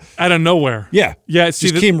 Ah! out of nowhere. Yeah. Yeah. See,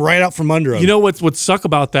 Just came right out from under him. you know what suck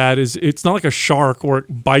about that is it's not like a shark where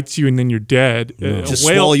it bites you and then you're dead. A Just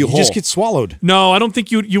whale, swallow you you whole. just get swallowed. No, I don't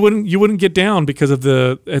think you wouldn't get down because of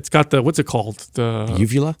it's got the what's it called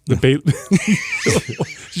Uvula?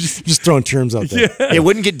 Just throwing terms out there. It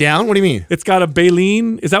wouldn't get down? What do you mean? it's got a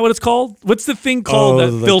baleen. Is that what it's called? What's the thing called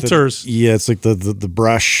that like filters? Yeah, it's like the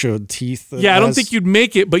brush teeth. Yeah, I don't think you'd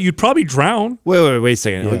make it, but you'd probably drown. Wait a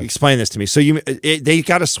second. Yeah. Explain this to me. So they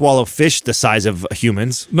got to swallow fish the size of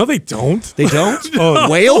humans. No, they don't. They don't? Oh,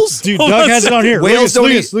 Whales? Dude, Hold Doug on a has it on here. Whales Look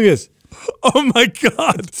don't at this. Look at this. Oh my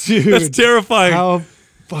God, Dude, that's terrifying. How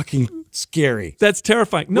fucking scary. That's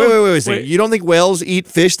terrifying. No, Wait a second. You don't think whales eat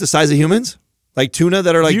fish the size of humans? Like tuna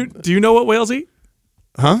that are like... do you know what whales eat?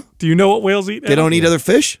 Huh? Do you know what whales eat? They don't eat other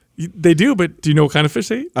fish? They do, but do you know what kind of fish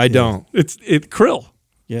they eat? I don't. It's krill.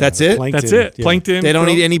 Yeah, That's it? plankton, That's it. yeah. Plankton. They don't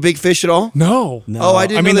krill. eat any big fish at all? No. No. Oh, I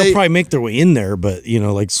didn't I mean, know they'll they- probably make their way in there, but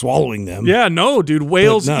like swallowing them. Yeah, no, dude.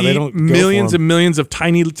 Whales no, they eat don't go millions for 'em. and millions of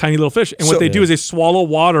tiny little fish, and So- what they do is they swallow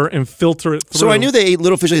water and filter it through. So I knew they ate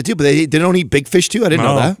little fish like that too, but they don't eat big fish too? I didn't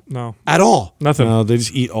know that. No, At all. nothing. No, they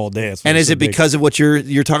just eat all day. That's why And they're is so it big. because of what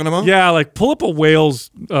you're talking about? Yeah, like pull up a whale's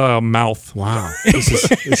mouth. Wow.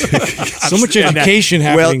 so much education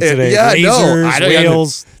happening Well, today? yeah, no, Lasers, I don't-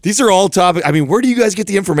 whales. These are all topics. I mean, where do you guys get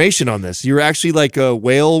the information on this? You're actually like a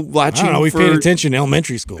whale watching. I don't know. We paid attention in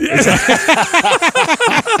elementary school. Maybe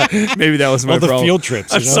that was my all the problem. field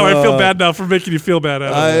trips. I'm sorry, I feel bad now for making you feel bad.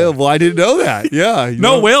 Well, I didn't know that. Yeah.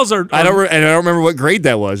 No, whales are. I don't remember what grade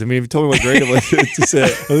that was. I mean, if you told me what grade it was, to say. I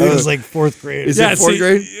think it was like 4th grade. Is it 4th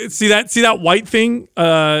grade? See that white thing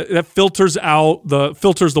that filters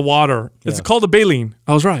the water. Yeah. It's called a baleen.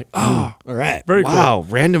 I was right. Oh, all right. very cool. Wow,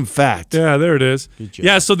 random fact. Yeah, there it is.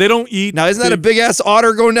 Yeah, so they don't eat. Now, isn't that a big ass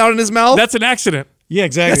otter going down in his mouth? That's an accident. Yeah,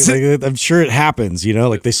 exactly. Like, I'm sure it happens,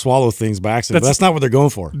 like they swallow things by accident. But that's not what they're going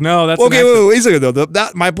for. No, that's okay. Wait a second though.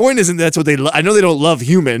 My point isn't that's what they. I know they don't love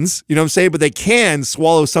humans. You know what I'm saying? But they can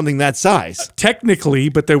swallow something that size. Technically,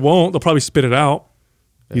 but they won't. They'll probably spit it out.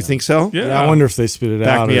 You think so? Yeah. I wonder if they spit it out.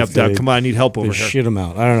 Back me up, Doug. Come on, I need help over here. Shit them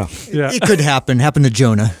out. I don't know. Yeah, It could happen. Happened to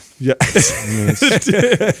Jonah. Yeah.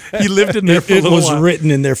 he lived in there for a It little was while. written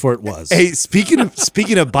and therefore it was. Hey, speaking of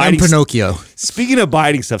And biting, Pinocchio. speaking of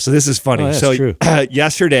biting stuff. So this is funny. Oh, that's so true.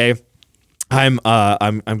 Yesterday, I'm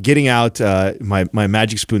getting out my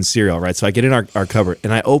Magic Spoon cereal, right? So I get in our cupboard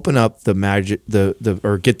and I open up the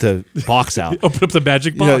get the box out. Open up the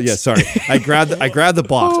magic box. Yeah, sorry. I grab the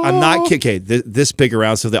box. I'm not kidding. Okay, this big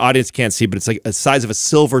around, so the audience can't see, but it's like the size of a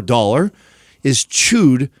silver dollar is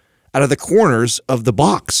chewed out of the corners of the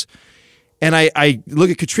box. And I look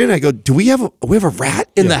at Katrina and I go, "Do we have a rat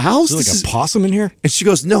in the house? Is there like a possum in here?" And she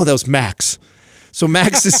goes, "No, that was Max." So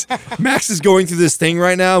Max is going through this thing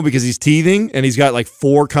right now because he's teething and he's got like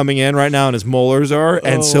 4 coming in right now and his molars are.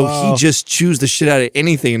 And he just chews the shit out of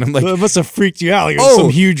anything. And I'm like, it must have freaked you out. Like it was some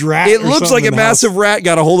huge rat. It or looks something like a in the massive house. rat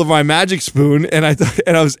got a hold of my Magic Spoon and I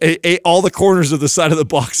ate all the corners of the side of the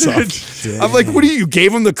box off. I'm like, what do you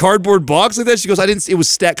gave him the cardboard box like that? She goes, I didn't. It was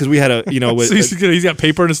stacked because we had a So he's got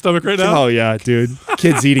paper in his stomach right now. Oh yeah, dude.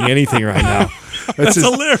 Kid's eating anything right now. That's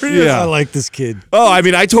hilarious. Yeah. I like this kid. Oh, I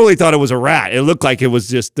mean, I totally thought it was a rat. It looked like it was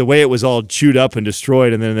just the way it was all chewed up and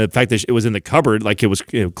destroyed, and then the fact that it was in the cupboard, like it was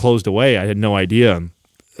closed away. I had no idea.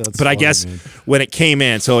 That's but I funny, guess man. when it came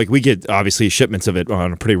in, so like we get obviously shipments of it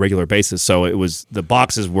on a pretty regular basis. So it was the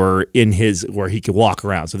boxes were in his where he could walk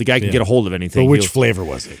around, so the guy could get a hold of anything. But which flavor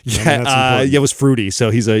was it? Yeah, it was fruity.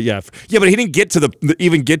 So he's but he didn't get to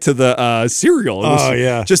the cereal. It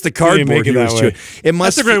was just the cardboard he was chewing.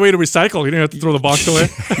 That's a great way to recycle. You don't have to throw the box away.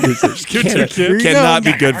 Just give it to your kid. Cannot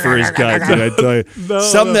be good for his gut. Did I tell you?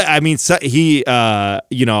 That I mean,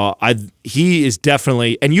 he is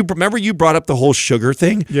definitely. And you remember you brought up the whole sugar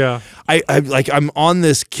thing. Yeah. I'm on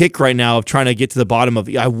this kick right now of trying to get to the bottom of.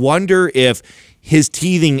 I wonder if his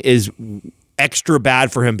teething is extra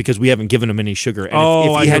bad for him because we haven't given him any sugar. And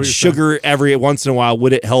if he had sugar every once in a while,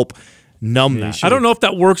 would it help numb that? I don't know if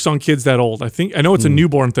that works on kids that old. I know it's a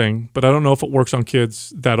newborn thing, but I don't know if it works on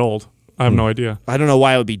kids that old. I have no idea. I don't know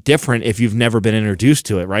why it would be different if you've never been introduced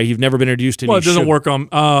to it, right? You've never been introduced to it doesn't sugar. work on.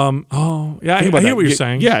 I hear what you're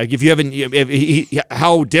saying. Yeah, if you haven't,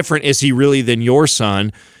 how different is he really than your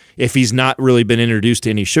son? If he's not really been introduced to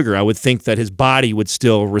any sugar, I would think that his body would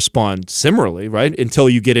still respond similarly, right? Until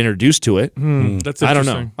you get introduced to it. That's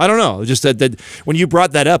interesting. I don't know. Just that when you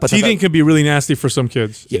brought that up, teething can be really nasty for some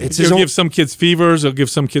kids. Yeah, it'll give some kids fevers. It'll give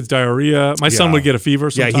some kids diarrhea. My son would get a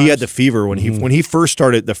fever sometimes. Yeah, he had the fever when he first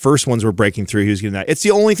started. The first ones were breaking through. He was getting that. It's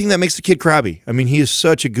the only thing that makes the kid crabby. I mean, he is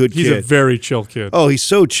such a good kid. He's a very chill kid. Oh, he's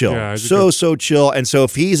so chill. Yeah, so chill. And so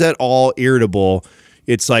if he's at all irritable,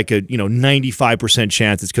 it's like a 95%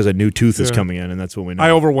 chance it's because a new tooth is coming in, and that's what we know. I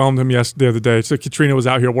overwhelmed him the other day. So Katrina was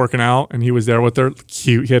out here working out, and he was there with her.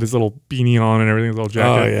 Cute. He had his little beanie on and everything, his little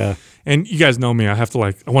jacket. Oh yeah. And you guys know me. I have to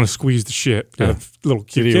I want to squeeze the shit out of little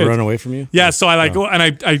cute Did he kids. run away from you? Yeah, so I go and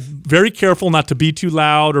I very careful not to be too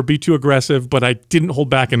loud or be too aggressive, but I didn't hold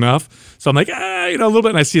back enough. So I'm like, a little bit,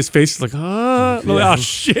 and I see his face. He's like, oh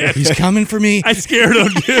shit. He's coming for me. I scared him,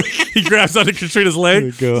 dude. He grabs onto Katrina's leg.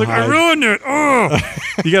 He's like, I ruined it. Oh.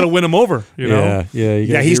 You got to win him over, you know?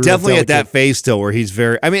 Yeah. He's definitely at that phase still where he's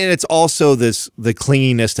very. I mean, it's also the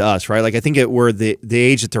clinginess to us, right? Like I think we're the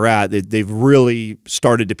age that they're at, they've really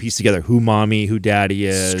started to piece together who mommy, who daddy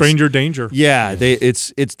is. Stranger danger. Yeah,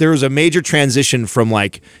 there was a major transition from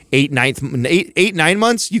like 8-9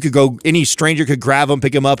 months. You could go, any stranger could grab him,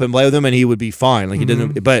 pick him up, and play with him, and he would be fine. Like he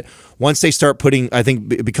didn't. But once they start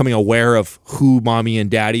becoming aware of who mommy and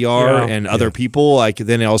daddy are and other people, like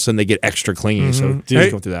then all of a sudden they get extra clingy. So he's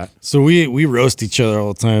going through that. So we roast each other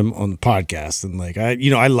all the time on the podcast, and like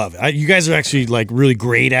I love it. You guys are actually like really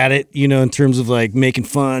great at it, in terms of like making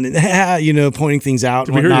fun and pointing things out.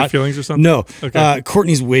 Did we hear your feelings or something? No, Okay.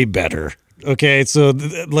 Courtney's way better. Okay, so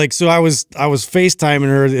so I was FaceTiming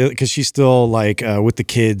her because she's still like with the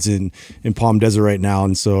kids in Palm Desert right now,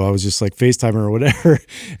 and so I was just like FaceTiming her or whatever,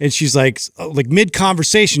 and she's like mid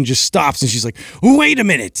conversation just stops and she's like, "Wait a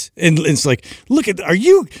minute," and it's like, "Look at,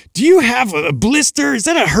 do you have a blister? Is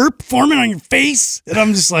that a herp forming on your face?" And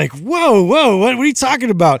I'm just like, "Whoa, what are you talking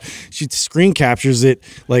about?" She screen captures it,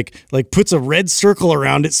 like puts a red circle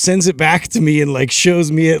around it, sends it back to me, and like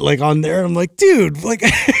shows me it like on there. I'm like, dude, like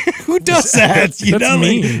who does that? You know,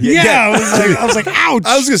 mean. Like, yeah, I was like, ouch.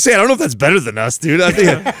 I was gonna say, I don't know if that's better than us, dude. I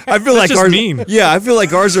feel like just ours. mean. Yeah, I feel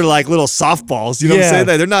like ours are like little softballs. You know what I'm saying?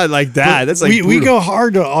 They're not like that. That's like we go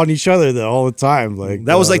hard on each other though all the time. Like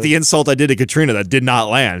that was like the insult I did to Katrina that did not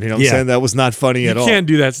land. You know what I'm saying? That was not funny at all. You can't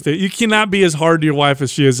do that, Steve. You cannot be as hard to your wife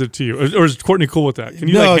as she is to you. Or is Courtney cool with that? Can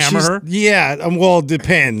you like hammer her? Yeah, well, it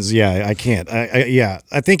depends. Yeah, I can't.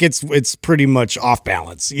 I think it's pretty much off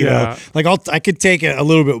balance. You know, like I could take it a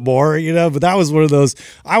little bit more. You know, but that was one of those.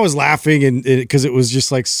 I was laughing and because it was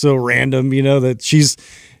just like so random. You know that she's.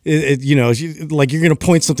 You know, like you're gonna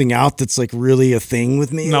point something out that's like really a thing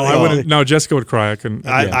with me. No, like, I wouldn't. No, Jessica would cry. I couldn't.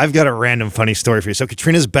 I've got a random funny story for you. So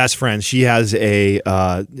Katrina's best friend, she has a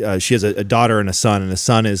daughter and a son, and the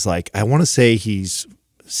son is like, I want to say he's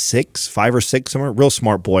 5 or 6 somewhere, real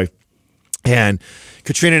smart boy. And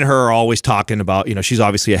Katrina and her are always talking about, you know, she's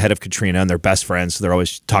obviously ahead of Katrina and they're best friends. So they're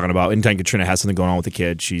always talking about anytime Katrina has something going on with the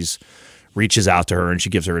kid, she's reaches out to her and she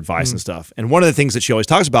gives her advice and stuff. And one of the things that she always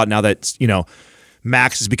talks about now that, you know,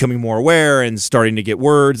 Max is becoming more aware and starting to get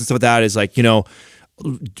words and stuff like that is like, you know,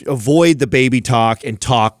 avoid the baby talk and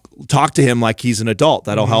talk to him like he's an adult.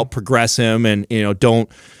 That'll help progress him, and, you know, don't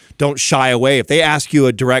shy away. If they ask you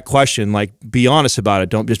a direct question, like, be honest about it.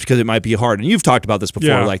 Don't, just because it might be hard. And you've talked about this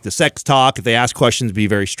before, like the sex talk. If they ask questions, be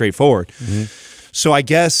very straightforward. So I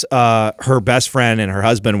guess her best friend and her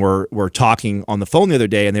husband were talking on the phone the other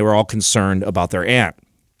day, and they were all concerned about their aunt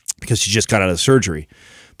because she just got out of surgery.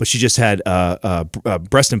 But she just had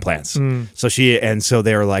breast implants. So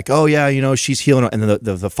they were like, oh yeah, you know, she's healing. And then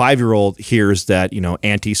the 5-year-old hears that, you know,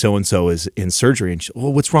 Auntie so-and-so is in surgery. And she, oh,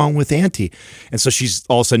 what's wrong with Auntie? And so she's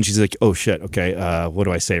all of a sudden she's like, oh shit, okay, what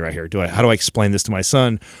do I say right here? How do I explain this to my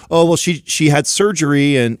son? Oh, well, she had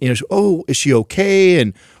surgery, and, you know, oh, is she okay?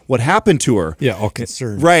 And what happened to her? Yeah, all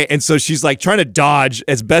concerned. Right. And so she's like trying to dodge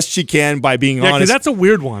as best she can by being honest. Because that's a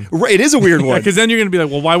weird one. Right. It is a weird one. Because then you're going to be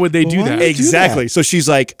like, well, why would they do that? Exactly. So she's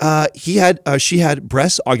like, she had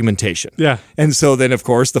breast augmentation. Yeah. And so then, of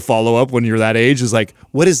course, the follow-up when you're that age is like,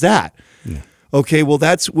 what is that? Yeah. Okay, well,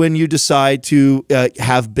 that's when you decide to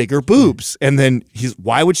have bigger boobs. And then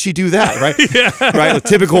why would she do that, right? Right, a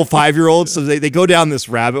typical 5-year-old. So they go down this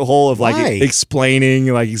rabbit hole of like explaining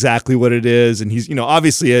like exactly what it is. And he's, you know,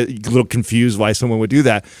 obviously a little confused why someone would do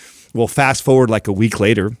that. Well, fast forward like a week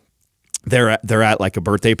later, they're at like a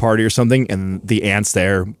birthday party or something, and the aunt's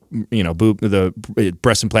there, you know, the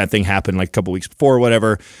breast implant thing happened like a couple weeks before or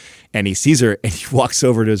whatever. And he sees her and he walks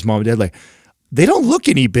over to his mom and dad like, they don't look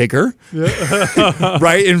any bigger.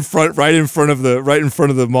 right in front of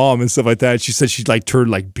the mom and stuff like that. She said she like turned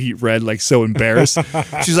like beet red, like so embarrassed.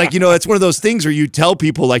 She's like, you know, it's one of those things where you tell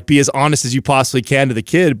people like be as honest as you possibly can to the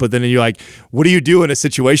kid, but then you're like, what do you do in a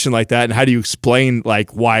situation like that, and how do you explain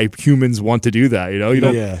like why humans want to do that? You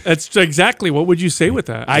know, That's exactly what would you say with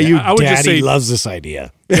that? I would just say, loves this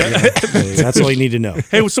idea. That's all you need to know.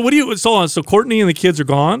 Hey, so what do you? So Courtney and the kids are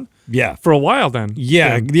gone. Yeah, for a while then.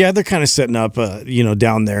 Yeah, they're kind of setting up, you know,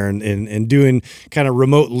 down there and doing kind of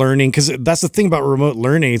remote learning, because that's the thing about remote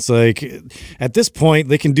learning. It's like at this point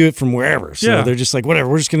they can do it from wherever. So they're just like, whatever.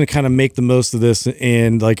 We're just going to kind of make the most of this.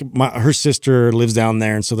 And like her sister lives down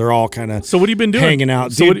there, and so they're all kind of. So what have you been doing? Hanging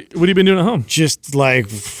out. So what have you been doing at home? Just like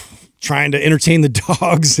trying to entertain the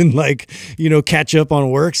dogs and like, you know, catch up on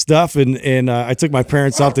work stuff. And I took my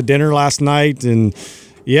parents out to dinner last night, and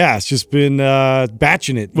yeah, it's just been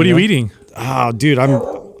batching it. What are you eating? Oh, dude,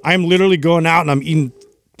 I'm literally going out and I'm eating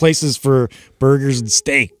places for burgers and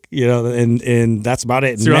steak. You know, and that's about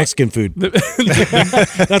it. And Mexican food.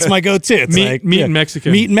 That's my go-to. It's meat and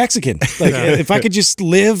Mexican. Meat and Mexican. Like if I could just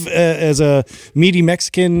live as a meaty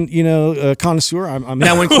Mexican, you know, connoisseur, I'm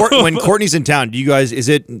now. When Courtney's in town, do you guys? Is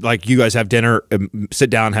it like you guys have dinner, sit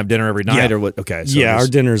down, and have dinner every night, or what? Okay, so our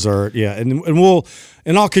dinners are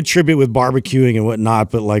and I'll contribute with barbecuing and whatnot,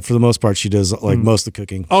 but like for the most part, she does like most of the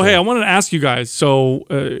cooking. Oh, hey, I wanted to ask you guys. So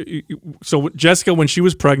Jessica, when she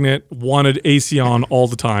was pregnant, wanted AC on all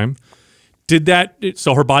the time.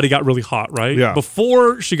 So her body got really hot, right? Yeah.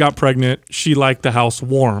 Before she got pregnant, she liked the house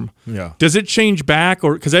warm. Yeah. Does it change back?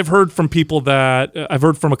 Or because I've heard from people that I've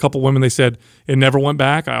heard from a couple women, they said it never went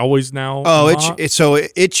back. I always now. Oh,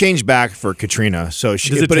 it changed back for Katrina. So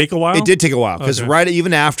Does it take a while? It did take a while because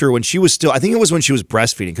even after when she was still, I think it was when she was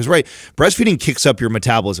breastfeeding. Because breastfeeding kicks up your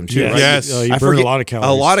metabolism too. Right? Yes, you burn a lot of calories.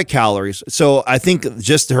 A lot of calories. So I think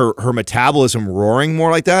just her metabolism roaring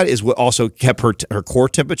more like that is what also kept her core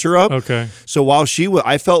temperature up. Okay. So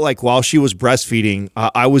I felt like while she was breastfeeding,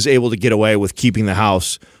 I was able to get away with keeping the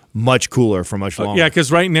house much cooler for much longer. Yeah,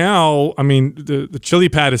 because right now, I mean, the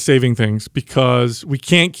ChiliPad is saving things because we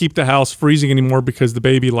can't keep the house freezing anymore because the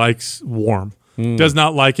baby likes warm. Does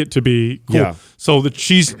not like it to be cool. Yeah. So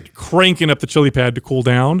she's cranking up the ChiliPad to cool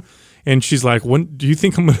down. And she's like, "When do you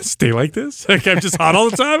think I'm going to stay like this? Like I'm just hot all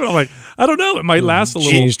the time?" And I'm like, "I don't know. It might last a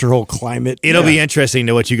little." Changed her whole climate. It'll be interesting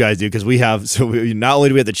to what you guys do because not only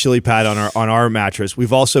do we have the ChiliPad on our mattress,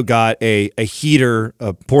 we've also got a heater,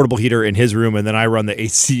 a portable heater in his room, and then I run the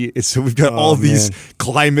AC. So we've got all these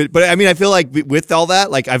climate. But I mean, I feel like with all that,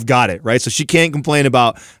 like I've got it right. So she can't complain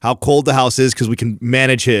about how cold the house is because we can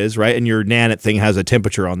manage his right. And your Nanit thing has a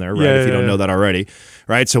temperature on there, right? If you don't know that already,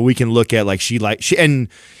 right? So we can look at like she and.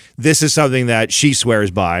 This is something that she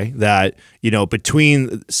swears by, that,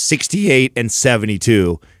 between 68 and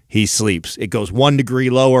 72, he sleeps. It goes 1 degree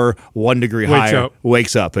lower, 1 degree higher,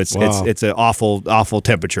 wakes up. It's an awful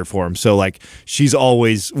temperature for him. So like she's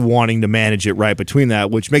always wanting to manage it right between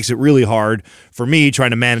that, which makes it really hard for me trying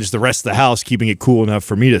to manage the rest of the house, keeping it cool enough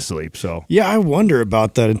for me to sleep. So yeah, I wonder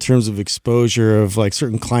about that in terms of exposure of like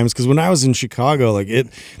certain climates. Because when I was in Chicago,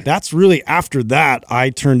 that's really after that I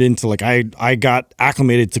turned into like I got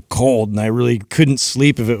acclimated to cold and I really couldn't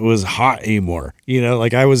sleep if it was hot anymore.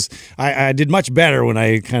 Like I did much better when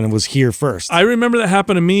I kind of was here first. I remember that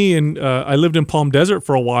happened to me, and I lived in Palm Desert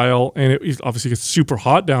for a while, and it obviously gets super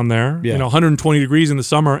hot down there. 120 degrees in the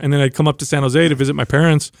summer, and then I'd come up to San Jose to visit my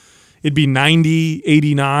parents. It'd be 90,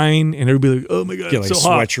 89, and everybody would be like, "Oh my god, it's so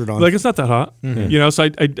hot!" Sweatshirt on. Like it's not that hot, So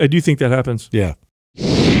I do think that happens. Yeah.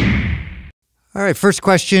 All right, first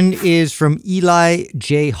question is from Eli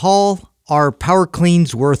J. Hall. Are power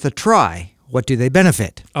cleans worth a try? What do they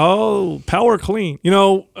benefit? Oh, power clean.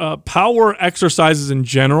 Power exercises in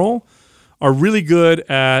general are really good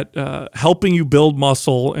at helping you build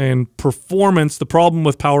muscle and performance. The problem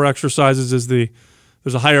with power exercises is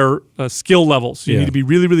there's a higher skill level. So you need to be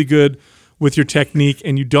really, really good with your technique,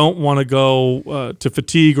 and you don't want to go to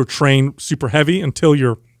fatigue or train super heavy until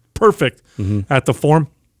you're perfect at the form.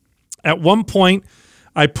 At one point,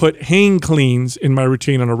 I put hang cleans in my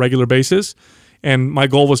routine on a regular basis, and my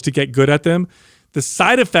goal was to get good at them. The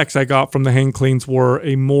side effects I got from the hang cleans were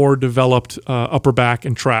a more developed upper back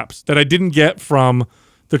and traps that I didn't get from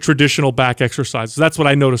the traditional back exercises. That's what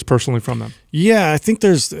I noticed personally from them. Yeah, I think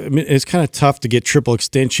it's kind of tough to get triple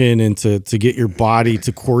extension and to get your body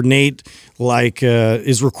to coordinate like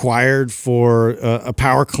is required for a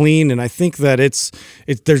power clean. And I think that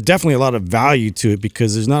there's definitely a lot of value to it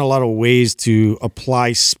because there's not a lot of ways to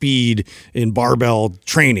apply speed in barbell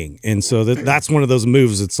training. And so that's one of those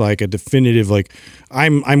moves. It's like a definitive, like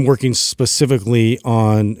I'm working specifically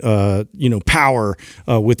on power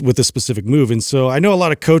with a specific move. And so I know a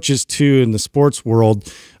lot of coaches too in the sports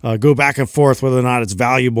world go back and forth whether or not it's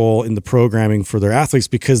valuable in the programming for their athletes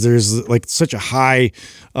because there's like such a high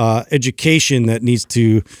education that needs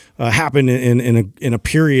to happen in a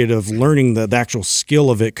period of learning the actual skill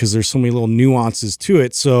of it because there's so many little nuances to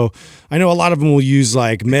it. So I know a lot of them will use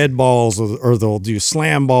like med balls or they'll do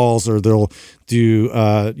slam balls or they'll do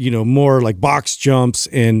more like box jumps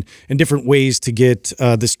and different ways to get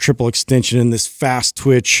this triple extension and this fast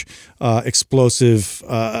twitch explosive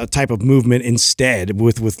type of movement instead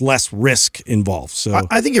with less risk involved. So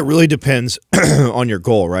I think it really depends on your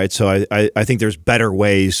goal, right? So I think there's better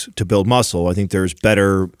ways to build muscle. I think there's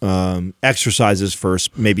better exercises for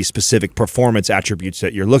maybe specific performance attributes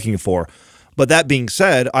that you're looking for. But that being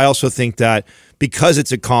said, I also think that because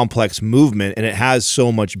it's a complex movement and it has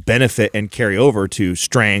so much benefit and carry over to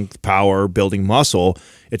strength, power, building muscle,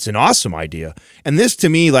 it's an awesome idea. And this to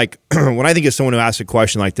me, like when I think of someone who asks a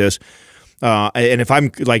question like this, and if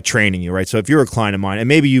I'm like training you, right? So if you're a client of mine and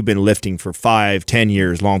maybe you've been lifting for 5-10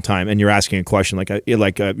 years, long time, and you're asking a question like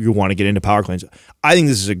you want to get into power cleans, I think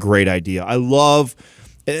this is a great idea.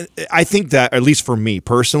 I think that, at least for me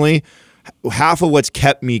personally, half of what's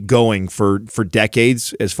kept me going for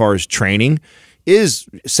decades as far as training is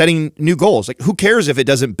setting new goals. Like, who cares if it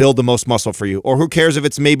doesn't build the most muscle for you, or who cares if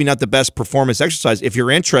it's maybe not the best performance exercise? If you're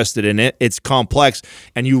interested in it, it's complex,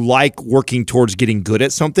 and you like working towards getting good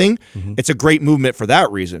at something, it's a great movement for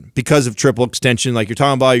that reason. Because of triple extension, like you're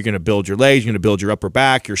talking about, you're going to build your legs, you're going to build your upper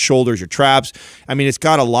back, your shoulders, your traps. I mean, it's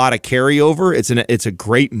got a lot of carryover. It's a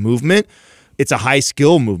great movement. It's a high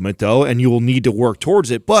skill movement, though, and you will need to work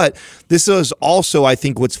towards it. But this is also, I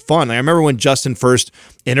think, what's fun. Like, I remember when Justin first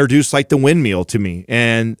introduced like the windmill to me,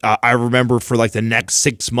 and I remember for like the next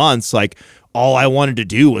 6 months, like all I wanted to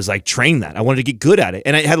do was like train that. I wanted to get good at it,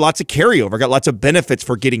 and I had lots of carryover. I got lots of benefits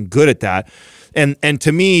for getting good at that. And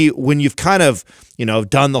to me, when you've kind of, you know,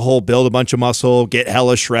 done the whole build a bunch of muscle, get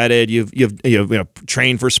hella shredded, you've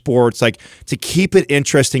trained for sports, like to keep it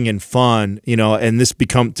interesting and fun, you know, and this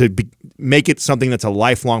make it something that's a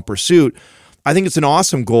lifelong pursuit. I think it's an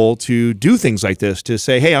awesome goal to do things like this, to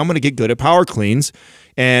say, hey, I'm going to get good at power cleans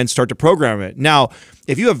and start to program it. Now,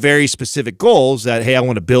 if you have very specific goals that, hey, I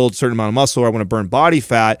want to build a certain amount of muscle, or I want to burn body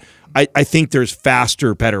fat, I think there's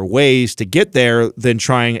faster, better ways to get there than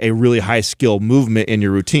trying a really high skill movement in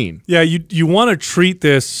your routine. Yeah, you want to treat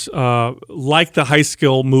this like the high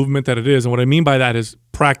skill movement that it is. And what I mean by that is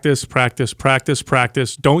practice, practice, practice,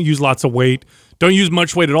 practice. Don't use lots of weight. Don't use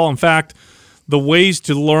much weight at all. In fact, the ways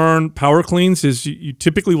to learn power cleans is you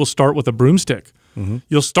typically will start with a broomstick.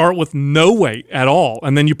 You'll start with no weight at all,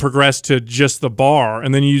 and then you progress to just the bar,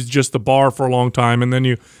 and then you use just the bar for a long time, and then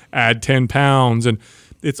you add 10 pounds. And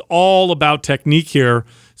it's all about technique here.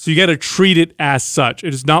 So you got to treat it as such.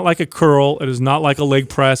 It is not like a curl. It is not like a leg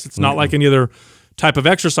press. It's not like any other type of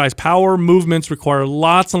exercise. Power movements require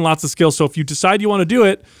lots and lots of skill. So if you decide you want to do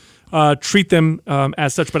it, treat them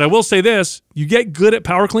as such. But I will say this, you get good at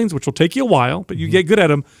power cleans, which will take you a while, but you get good at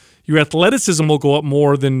them, your athleticism will go up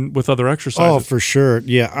more than with other exercises. Oh, for sure.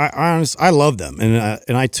 Yeah, I love them.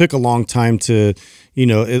 And I took a long time to, you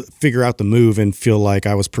know, figure out the move and feel like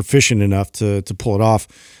I was proficient enough to pull it off.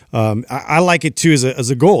 I like it too as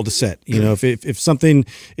a goal to set. You know,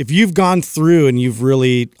 if you've gone through and you've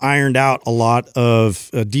really ironed out a lot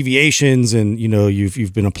of deviations, and you know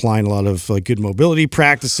you've been applying a lot of good mobility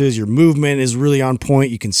practices, your movement is really on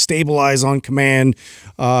point. You can stabilize on command.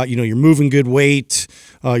 You know, you're moving good weight.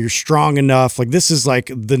 You're strong enough. Like, this is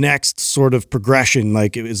like the next sort of progression.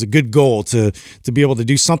 Like, it is a good goal to be able to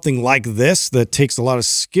do something like this that takes a lot of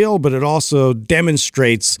skill, but it also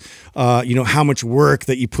demonstrates, you know, how much work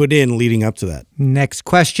that you put in leading up to that. Next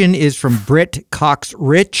question is from Britt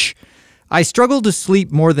Cox-Rich. I struggle to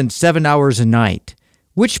sleep more than 7 hours a night.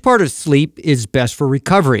 Which part of sleep is best for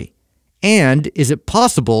recovery? And is it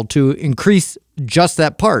possible to increase just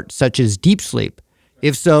that part, such as deep sleep?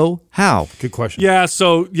 If so, how? Good question. Yeah,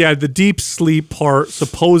 so the deep sleep part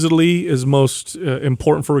supposedly is most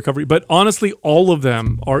important for recovery. But honestly, all of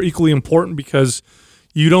them are equally important, because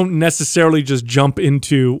you don't necessarily just jump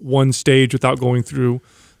into one stage without going through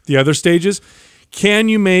the other stages. Can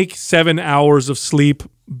you make 7 hours of sleep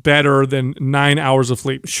better than 9 hours of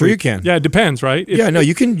sleep? Sure you can. Yeah, it depends, right?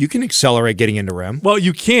 You can accelerate getting into REM. Well,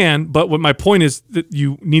 you can, but what my point is that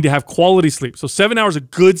you need to have quality sleep. So 7 hours of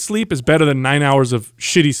good sleep is better than 9 hours of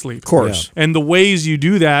shitty sleep. Of course. Yeah. And the ways you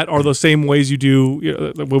do that are the same ways you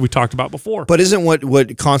do what we talked about before. But isn't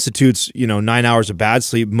what constitutes 9 hours of bad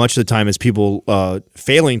sleep much of the time is people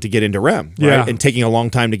failing to get into REM, right? Yeah. And taking a long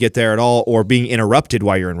time to get there at all, or being interrupted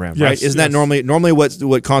while you're in REM, right? Isn't that normally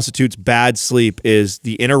what constitutes bad sleep is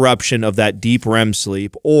the interruption of that deep REM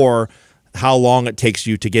sleep, or how long it takes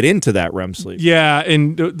you to get into that REM sleep. Yeah,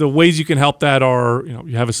 and the ways you can help that are,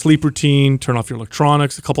 you have a sleep routine, turn off your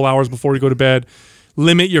electronics a couple hours before you go to bed,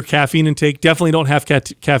 limit your caffeine intake. Definitely don't have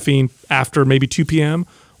caffeine after maybe 2 p.m.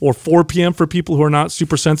 or 4 p.m. for people who are not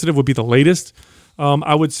super sensitive would be the latest,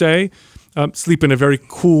 I would say. Sleep in a very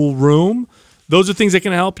cool room. Those are things that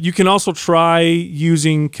can help. You can also try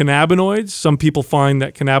using cannabinoids. Some people find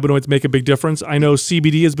that cannabinoids make a big difference. I know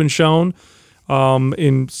CBD has been shown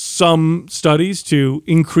in some studies to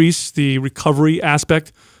increase the recovery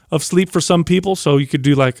aspect of sleep for some people. So you could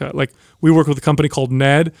do like we work with a company called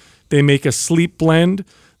Ned. They make a sleep blend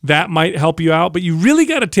that might help you out. But you really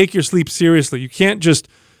got to take your sleep seriously. You can't just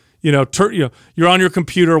you're on your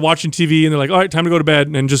computer watching TV and they're like, all right, time to go to bed,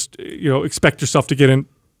 and just expect yourself to get in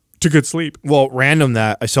to good sleep. Well,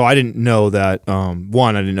 so I didn't know that,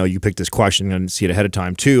 one, I didn't know you picked this question. I didn't see it ahead of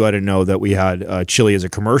time. Two, I didn't know that we had Chili as a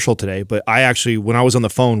commercial today. But I actually, when I was on the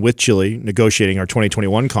phone with Chili negotiating our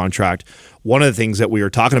 2021 contract, one of the things that we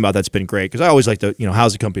were talking about that's been great, because I always like to,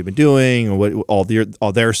 how's the company been doing, and what all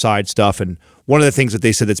their side stuff. And one of the things that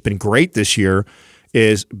they said that's been great this year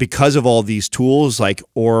is because of all these tools like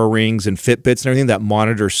Oura Rings and Fitbits and everything that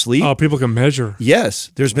monitor sleep. Oh, people can measure.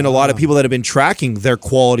 Yes, there's been a lot of people that have been tracking their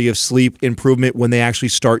quality of sleep improvement when they actually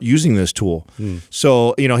start using this tool.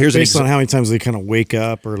 So, you know, here's based on how many times they kind of wake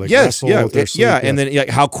up or like yes, wrestle yeah, with their sleep. and then like,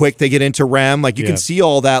 how quick they get into REM. Like you can see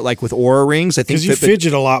all that like with Oura Rings. I think because you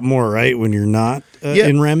fidget a lot more, right, when you're not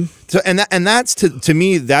in REM. So and that's to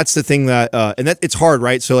me, that's the thing that and that it's hard,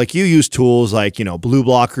 right? So like you use tools like, you know, blue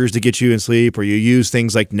blockers to get you in sleep, or you use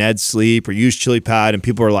things like Ned Sleep, or use ChiliPad, and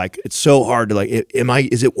people are like, it's so hard to like,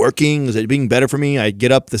 is it working? Is it being better for me? I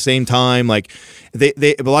get up the same time. Like they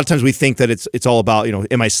a lot of times we think that it's all about, you know,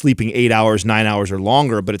 am I sleeping 8 hours, 9 hours or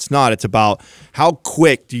longer? But it's not. It's about how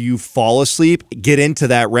quick do you fall asleep, get into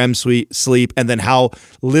that REM sleep, and then how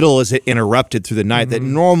little is it interrupted through the night that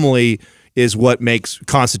normally is what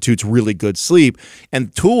constitutes really good sleep.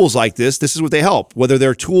 And tools like this is what they help, whether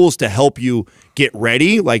they're tools to help you get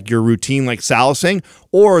ready, like your routine, like Sal was saying,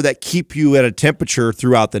 or that keep you at a temperature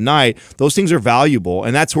throughout the night. Those things are valuable.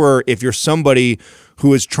 And that's where, if you're somebody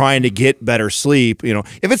who is trying to get better sleep, you know,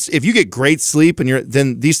 if you get great sleep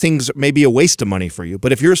then these things may be a waste of money for you.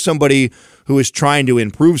 But if you're somebody who is trying to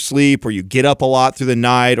improve sleep, or you get up a lot through the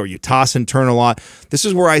night, or you toss and turn a lot, this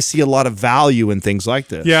is where I see a lot of value in things like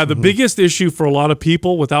this. Yeah, the biggest issue for a lot of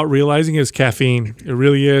people without realizing is caffeine. It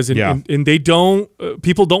really is. And they don't,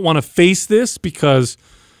 people don't want to face this because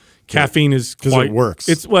caffeine is quite, it works.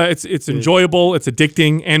 It's enjoyable, it's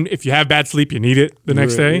addicting, and if you have bad sleep, you need it the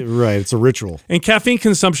next day. Right, it's a ritual. And caffeine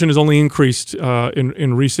consumption has only increased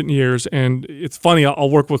in recent years. And it's funny, I'll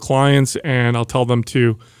work with clients and I'll tell them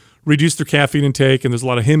to reduce their caffeine intake, and there's a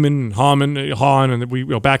lot of hemming and hawing, and we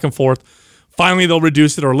go back and forth. Finally, they'll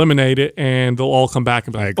reduce it or eliminate it, and they'll all come back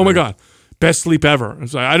and be like, oh my God, best sleep ever.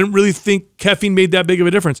 It's like, I didn't really think caffeine made that big of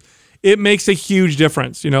a difference. It makes a huge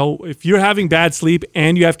difference. You know, if you're having bad sleep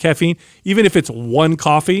and you have caffeine, even if it's one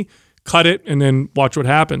coffee, cut it and then watch what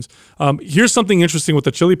happens. Here's something interesting with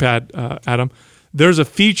the ChiliPad, Adam. There's a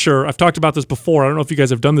feature, I've talked about this before, I don't know if you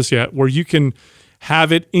guys have done this yet, where you can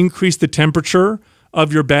have it increase the temperature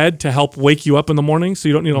of your bed to help wake you up in the morning so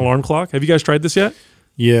you don't need an alarm clock. Have you guys tried this yet?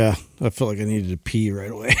 Yeah, I felt like I needed to pee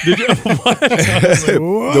right away. Did you? What? Like,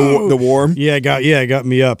 the warm? Yeah, it got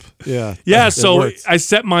me up. Yeah. Yeah, so I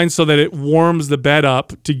set mine so that it warms the bed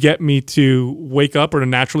up to get me to wake up, or to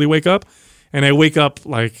naturally wake up. And I wake up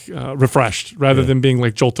like refreshed rather than being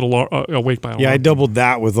like jolted awake by an alarm. Yeah, I doubled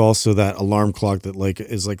that with also that alarm clock that like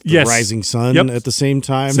is like the rising sun at the same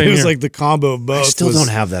time. Same it was here. like the combo of both. I still don't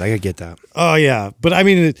have that. I gotta get that. Oh yeah, but I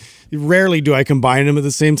mean, rarely do I combine them at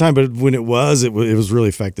the same time. But when it was really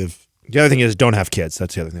effective. The other thing is, don't have kids.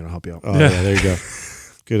 That's the other thing that'll help you out. Oh yeah, there you go.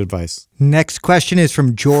 Good advice. Next question is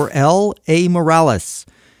from Jor-El A. Morales.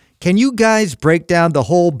 Can you guys break down the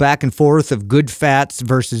whole back and forth of good fats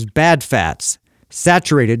versus bad fats,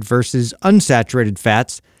 saturated versus unsaturated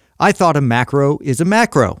fats? I thought a macro is a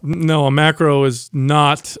macro. No, a macro is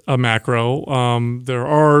not a macro.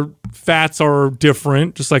 Fats are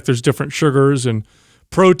different, just like there's different sugars, and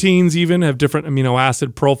proteins even have different amino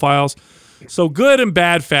acid profiles. So good and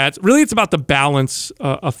bad fats, really it's about the balance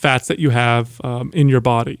of fats that you have in your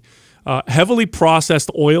body. Heavily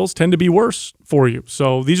processed oils tend to be worse for you.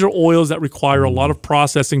 So these are oils that require a lot of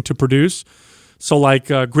processing to produce. So like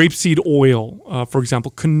grapeseed oil, for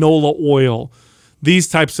example, canola oil. These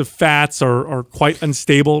types of fats are quite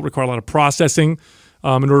unstable, require a lot of processing in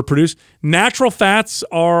order to produce. Natural fats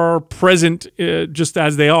are present just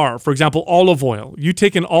as they are. For example, olive oil. You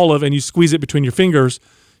take an olive and you squeeze it between your fingers,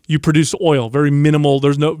 you produce oil. Very minimal.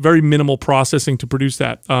 There's very minimal processing to produce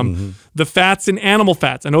that. The fats in animal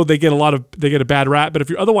fats, I know they get a bad rap, but if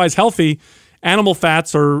you're otherwise healthy, animal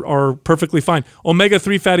fats are perfectly fine.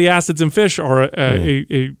 Omega-3 fatty acids in fish are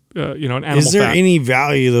an animal fat. Is there any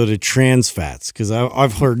value though to trans fats? Because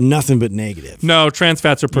I've heard nothing but negative. No, trans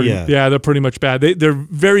fats are they're pretty much bad. They're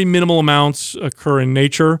very minimal amounts occur in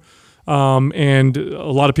nature. And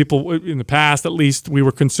a lot of people in the past, at least, we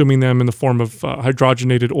were consuming them in the form of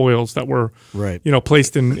hydrogenated oils that were,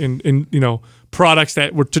 placed in products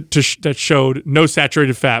that were that showed no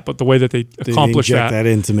saturated fat, but the way that they accomplish inject that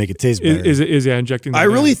in to make it taste better is injecting. I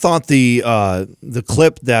really thought the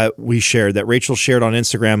clip that we shared, that Rachel shared on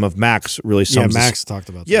Instagram of Max, really sums. Yeah, Max talked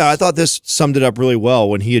about this. Yeah, I thought this summed it up really well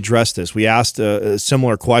when he addressed this. We asked a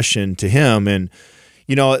similar question to him, and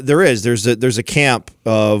there's a camp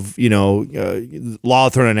of law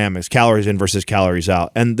of thermodynamics, calories in versus calories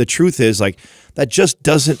out, and the truth is like that just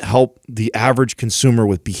doesn't help the average consumer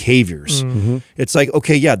with behaviors. It's like,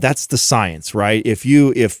 okay, yeah, that's the science, right? If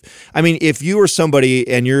you are somebody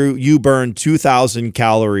and you burn 2,000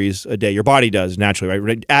 calories a day, your body does naturally,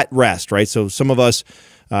 right, at rest, right? So some of us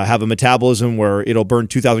have a metabolism where it'll burn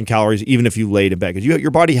 2,000 calories even if you laid in bed. Because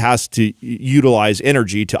your body has to utilize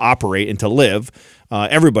energy to operate and to live.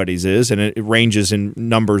 Everybody's is, and it ranges in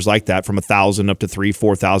numbers like that from 1,000 up to 3,000,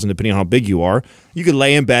 4,000, depending on how big you are. You could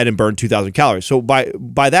lay in bed and burn 2,000 calories. So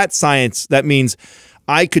by that science, that means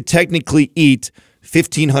I could technically eat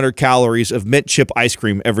 1,500 calories of mint chip ice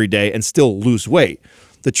cream every day and still lose weight.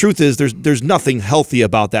 The truth is there's nothing healthy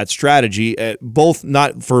about that strategy, both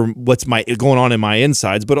not for what's going on in my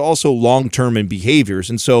insides, but also long-term in behaviors.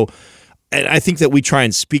 And so and I think that we try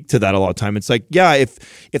and speak to that a lot of time. It's like, yeah, if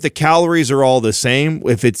the calories are all the same,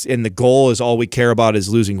 and the goal is all we care about is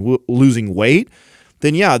losing weight,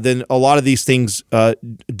 then yeah, then a lot of these things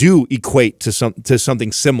do equate to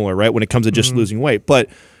something similar, right? When it comes to just losing weight. But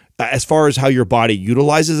as far as how your body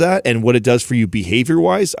utilizes that and what it does for you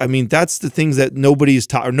behavior-wise, I mean, that's the things that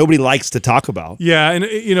nobody likes to talk about. Yeah, and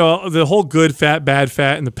the whole good fat, bad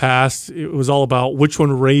fat in the past, it was all about which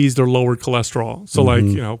one raised or lowered cholesterol. So like,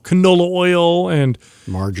 canola oil and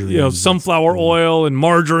margarine, sunflower oil and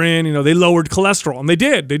margarine, they lowered cholesterol. And they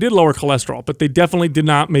did lower cholesterol, but they definitely did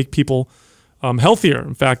not make people healthier.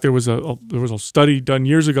 In fact, there was a study done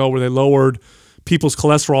years ago where they lowered people's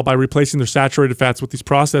cholesterol by replacing their saturated fats with these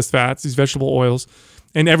processed fats, these vegetable oils,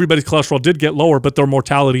 and everybody's cholesterol did get lower, but their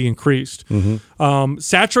mortality increased.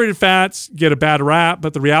 Saturated fats get a bad rap,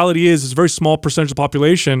 but the reality is it's a very small percentage of the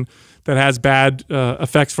population that has bad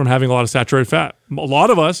effects from having a lot of saturated fat. A lot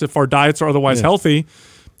of us, if our diets are otherwise healthy,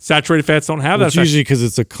 saturated fats don't have that. It's usually because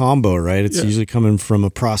it's a combo, right? It's usually coming from a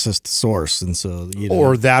processed source, and so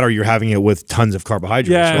or you're having it with tons of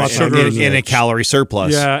carbohydrates, in a calorie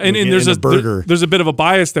surplus. Yeah, and there's a burger. There's a bit of a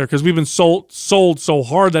bias there because we've been sold so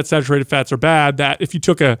hard that saturated fats are bad that if you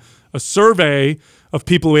took a survey of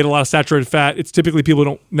people who ate a lot of saturated fat, it's typically people who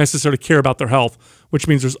don't necessarily care about their health, which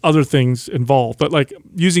means there's other things involved. But like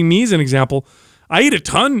using me as an example, I eat a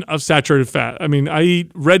ton of saturated fat. I mean, I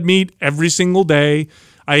eat red meat every single day.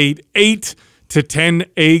 I eat 8 to 10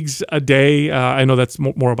 eggs a day. I know that's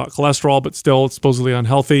more about cholesterol, but still it's supposedly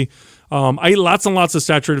unhealthy. I eat lots and lots of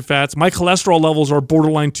saturated fats. My cholesterol levels are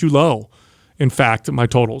borderline too low. In fact, my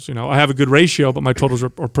totals, I have a good ratio, but my totals are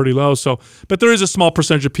pretty low. So, but there is a small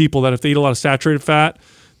percentage of people that if they eat a lot of saturated fat,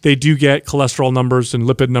 they do get cholesterol numbers and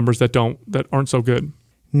lipid numbers that aren't so good.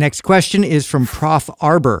 Next question is from Prof.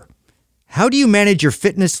 Arbor. How do you manage your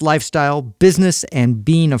fitness, lifestyle, business, and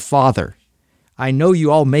being a father? I know you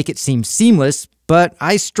all make it seem seamless, but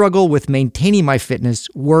I struggle with maintaining my fitness,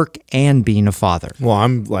 work, and being a father. Well,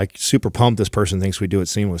 I'm like super pumped this person thinks we do it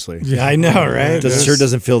seamlessly. Yeah, I know, right? It sure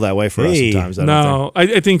doesn't feel that way for us sometimes.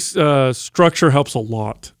 I think structure helps a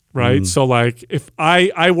lot, right? So like if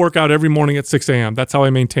I work out every morning at 6 a.m., that's how I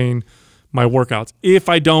maintain my workouts. If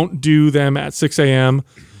I don't do them at 6 a.m.,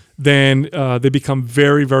 then they become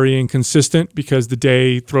very, very inconsistent because the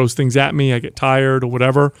day throws things at me. I get tired or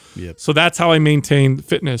whatever. Yep. So that's how I maintain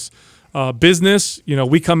fitness. Business,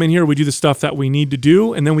 we come in here, we do the stuff that we need to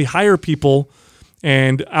do, and then we hire people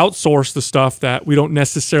and outsource the stuff that we don't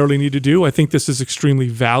necessarily need to do. I think this is extremely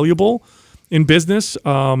valuable in business,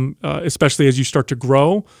 especially as you start to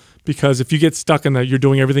grow, because if you get stuck in the you're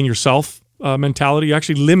doing everything yourself mentality, you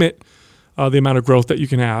actually limit the amount of growth that you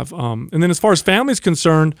can have. And then as far as family is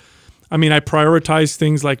concerned, I mean, I prioritize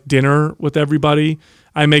things like dinner with everybody.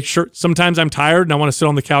 I make sure sometimes I'm tired and I want to sit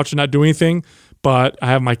on the couch and not do anything, but I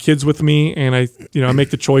have my kids with me and I make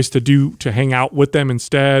the choice to hang out with them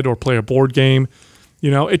instead or play a board game.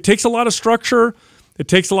 It takes a lot of structure. It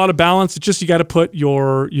takes a lot of balance. It's just you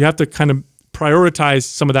have to kind of prioritize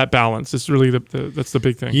some of that balance. It's really that's the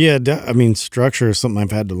big thing. Yeah, I mean, structure is something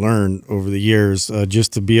I've had to learn over the years,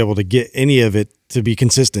 just to be able to get any of it to be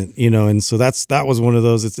consistent, and so that was one of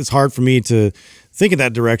those. It's hard for me to think in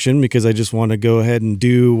that direction because I just want to go ahead and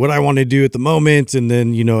do what I want to do at the moment, and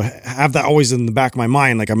then have that always in the back of my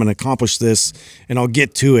mind, like I'm going to accomplish this and I'll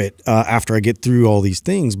get to it after I get through all these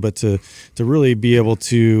things. But to really be able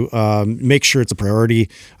to make sure it's a priority,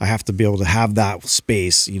 I have to be able to have that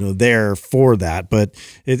space there for that. But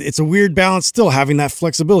it's a weird balance still, having that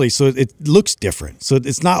flexibility, so it looks different. So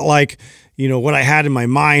it's not like what I had in my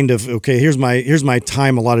mind of, okay, here's my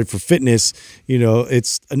time allotted for fitness.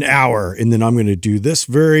 It's an hour, and then I'm going to do this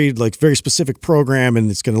very specific program, and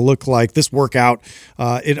it's going to look like this workout.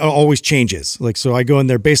 It always changes. So I go in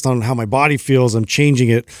there based on how my body feels. I'm changing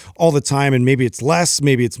it all the time, and maybe it's less,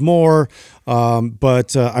 maybe it's more.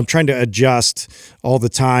 But I'm trying to adjust all the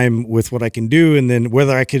time with what I can do, and then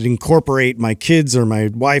whether I could incorporate my kids or my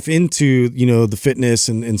wife into the fitness,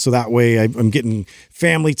 and so that way I'm getting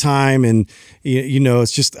family time, and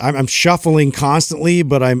it's just I'm shuffling constantly,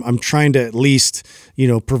 but I'm trying to at least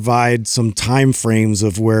provide some time frames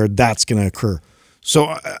of where that's going to occur.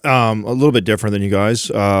 So a little bit different than you guys.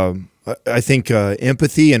 I think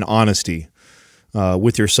empathy and honesty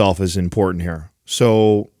with yourself is important here.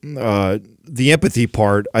 So the empathy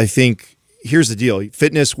part, I think, here's the deal.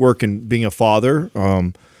 Fitness, work, and being a father,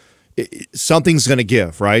 something's going to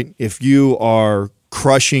give, right? If you are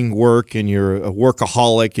crushing work and you're a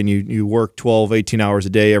workaholic and you work 12, 18 hours a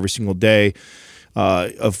day every single day,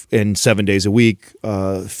 and 7 days a week,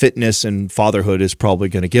 fitness and fatherhood is probably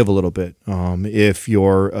going to give a little bit. If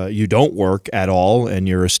you don't work at all and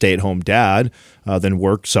you're a stay-at-home dad, then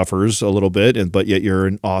work suffers a little bit, but yet you're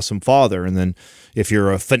an awesome father. And then if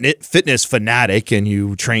you're a fitness fanatic and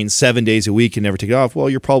you train 7 days a week and never take it off, well,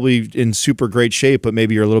 you're probably in super great shape, but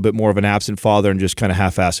maybe you're a little bit more of an absent father and just kind of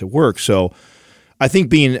half-ass at work. So I think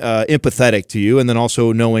being empathetic to you, and then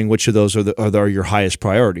also knowing which of those are your highest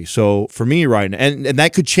priority. So for me right now, and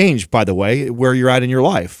that could change, by the way, where you're at in your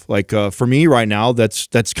life. Like for me right now,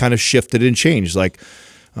 that's kind of shifted and changed. Like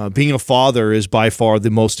being a father is by far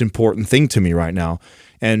the most important thing to me right now.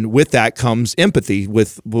 And with that comes empathy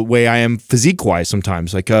with the way I am physique-wise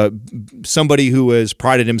sometimes. Like somebody who has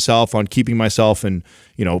prided himself on keeping myself in,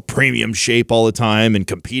 premium shape all the time and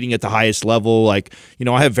competing at the highest level. Like,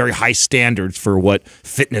 I have very high standards for what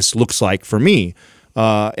fitness looks like for me.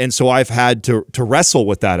 And so I've had to wrestle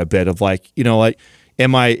with that a bit of like,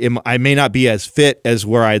 I may not be as fit as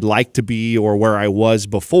where I'd like to be or where I was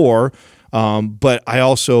before, but I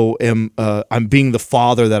also am I'm being the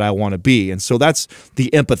father that I want to be. And so that's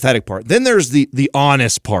the empathetic part. Then there's the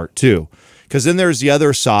honest part too, because then there's the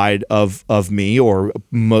other side of me or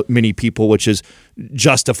many people, which is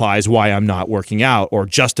justifies why I'm not working out or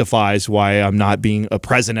justifies why I'm not being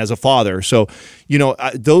present as a father. So,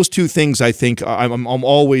 those two things, I think I'm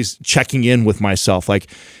always checking in with myself. Like,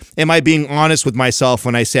 am I being honest with myself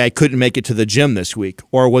when I say I couldn't make it to the gym this week?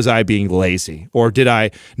 Or was I being lazy? Or did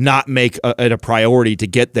I not make it a priority to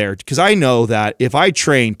get there? Because I know that if I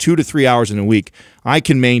train 2 to 3 hours in a week, I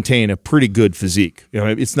can maintain a pretty good physique.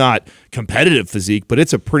 It's not competitive physique, but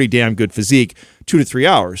it's a pretty damn good physique, 2 to 3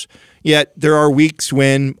 hours. Yet there are weeks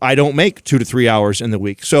when I don't make 2 to 3 hours in the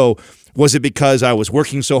week. So was it because I was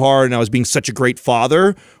working so hard and I was being such a great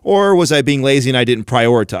father, or was I being lazy and I didn't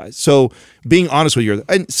prioritize? So being honest with you,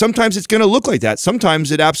 and sometimes it's going to look like that.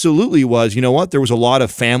 Sometimes it absolutely was. You know what? There was a lot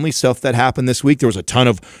of family stuff that happened this week. There was a ton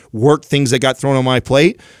of work things that got thrown on my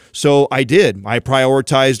plate. So I did. I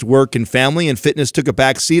prioritized work and family, and fitness took a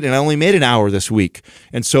back seat, and I only made an hour this week.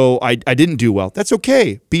 And so I didn't do well. That's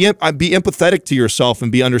okay. Be empathetic to yourself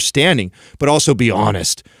and be understanding, but also be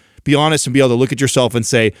honest. Be honest and be able to look at yourself and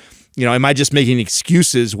say, am I just making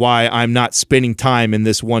excuses why I'm not spending time in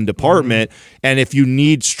this one department? And if you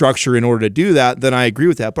need structure in order to do that, then I agree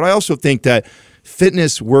with that. But I also think that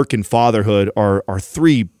fitness, work, and fatherhood are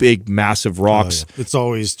three big, massive rocks. Oh, yeah. It's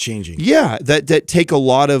always changing. Yeah, that take a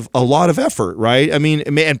lot of effort, right? I mean,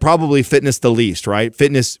 and probably fitness the least, right?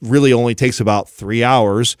 Fitness really only takes about 3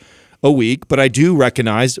 hours a week. But I do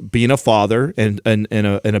recognize, being a father and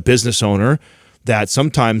a business owner, that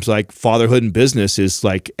sometimes like fatherhood and business is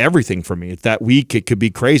like everything for me. That week it could be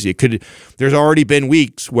crazy. There's already been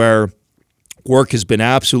weeks where work has been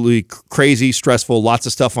absolutely crazy, stressful, lots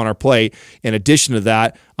of stuff on our plate. In addition to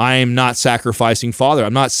that, I am not sacrificing father.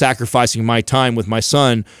 I'm not sacrificing my time with my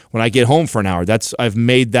son when I get home for an hour. I've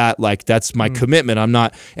made that that's my commitment. I'm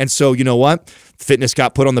not. And so, you know what? Fitness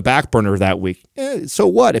got put on the back burner that week. So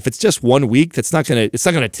what? If it's just 1 week, it's not going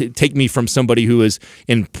to take me from somebody who is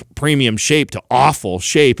in premium shape to awful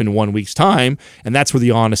shape in 1 week's time. And that's where the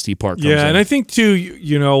honesty part comes in. Yeah, and I think too,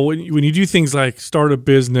 when you do things like start a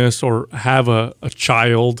business or have a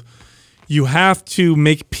child, you have to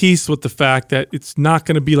make peace with the fact that it's not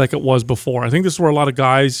going to be like it was before. I think this is where a lot of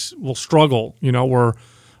guys will struggle, where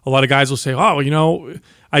a lot of guys will say, oh,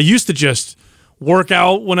 I used to just work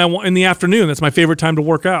out when I want in the afternoon. That's my favorite time to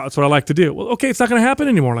work out. That's what I like to do. Well, okay, it's not going to happen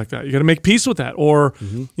anymore like that. You got to make peace with that. Or,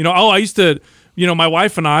 I used to, my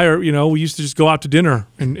wife and I we used to just go out to dinner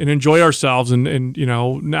and enjoy ourselves. And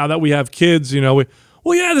now that we have kids,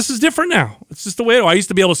 this is different now. It's just the way I used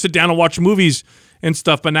to be able to sit down and watch movies and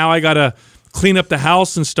stuff, but now I got to clean up the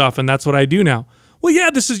house and stuff, and that's what I do now. Well,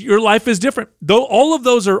 yeah, your life is different. Though all of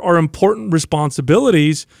those are important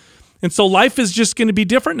responsibilities. And so life is just going to be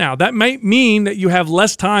different now. That might mean that you have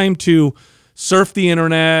less time to surf the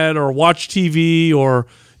internet or watch TV or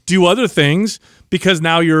do other things because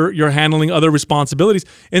now you're handling other responsibilities.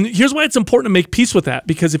 And here's why it's important to make peace with that,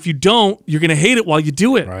 because if you don't, you're going to hate it while you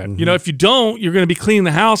do it. Right. If you don't, you're going to be cleaning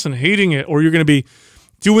the house and hating it, or you're going to be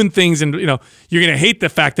doing things and you're going to hate the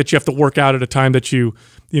fact that you have to work out at a time that you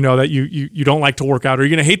that you don't like to work out, or you're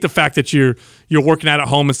going to hate the fact that you're working out at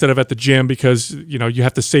home instead of at the gym because you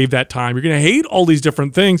have to save that time. You're going to hate all these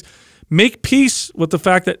different things. Make peace with the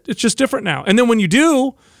fact that it's just different now. And then when you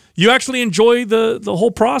do, you actually enjoy the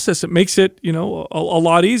whole process. It makes it a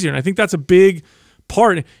lot easier. And I think that's a big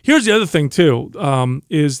part. Here's the other thing too,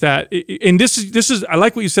 is that, and this is I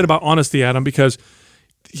like what you said about honesty, Adam, because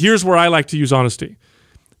here's where I like to use honesty.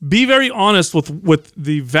 Be very honest with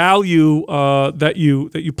the value that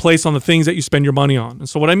you place on the things that you spend your money on. And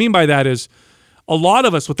so what I mean by that is, a lot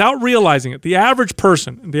of us, without realizing it, the average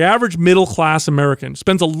person, the average middle-class American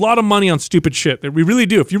spends a lot of money on stupid shit. That we really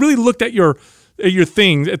do. If you really looked at your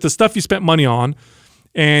things, at the stuff you spent money on,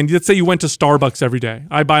 and let's say you went to Starbucks every day.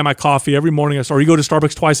 I buy my coffee every morning, or you go to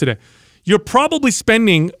Starbucks twice a day. You're probably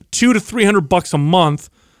spending $200 to $300 a month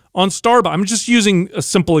on Starbucks. I'm just using a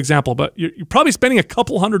simple example, but you're probably spending a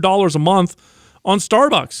couple $100s a month on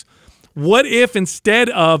Starbucks. What if instead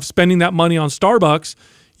of spending that money on Starbucks,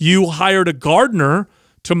 you hired a gardener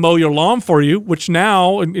to mow your lawn for you, which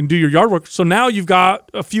now, and do your yard work. So now you've got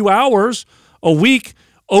a few hours a week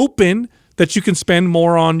open that you can spend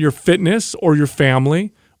more on your fitness or your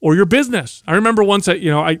family or your business. I remember once I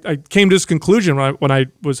came to this conclusion when I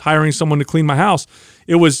was hiring someone to clean my house.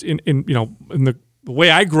 It was in the way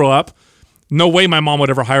I grew up, no way my mom would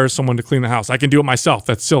ever hire someone to clean the house. I can do it myself.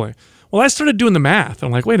 That's silly. Well, I started doing the math.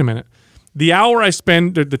 I'm like, wait a minute. The hour I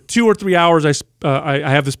spend, the 2 or 3 hours I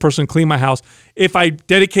have this person clean my house, if I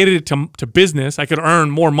dedicated it to business, I could earn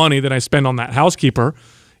more money than I spend on that housekeeper.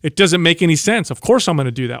 It doesn't make any sense. Of course I'm going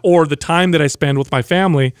to do that. Or the time that I spend with my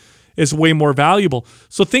family is way more valuable.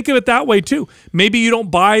 So think of it that way too. Maybe you don't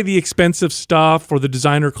buy the expensive stuff or the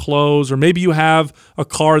designer clothes, or maybe you have a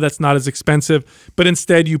car that's not as expensive, but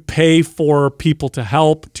instead you pay for people to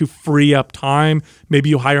help to free up time. Maybe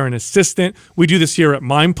you hire an assistant. We do this here at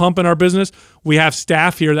Mind Pump in our business. We have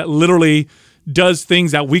staff here that literally does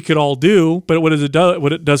things that we could all do, but what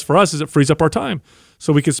it does for us is it frees up our time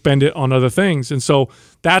so we could spend it on other things. And so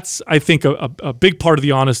that's, I think, a big part of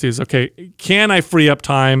the honesty is, okay, can I free up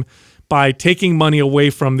time by taking money away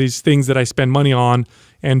from these things that I spend money on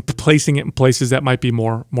and placing it in places that might be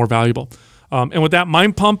more valuable? And with that,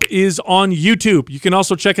 Mind Pump is on YouTube. You can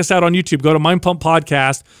also check us out on YouTube. Go to Mind Pump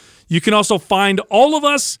Podcast. You can also find all of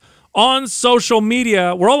us on social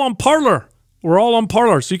media. We're all on Parler.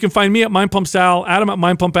 So you can find me at Mind Pump Sal, Adam at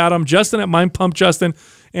Mind Pump Adam, Justin at Mind Pump Justin,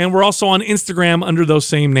 and we're also on Instagram under those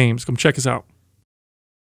same names. Come check us out.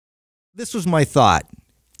 This was my thought.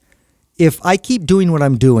 If I keep doing what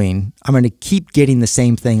I'm doing, I'm going to keep getting the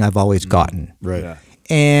same thing I've always gotten. Right. Yeah.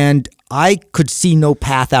 And I could see no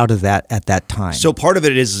path out of that at that time. So part of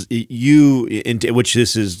it is which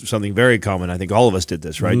this is something very common. I think all of us did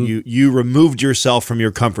this, right? You removed yourself from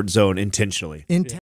your comfort zone intentionally.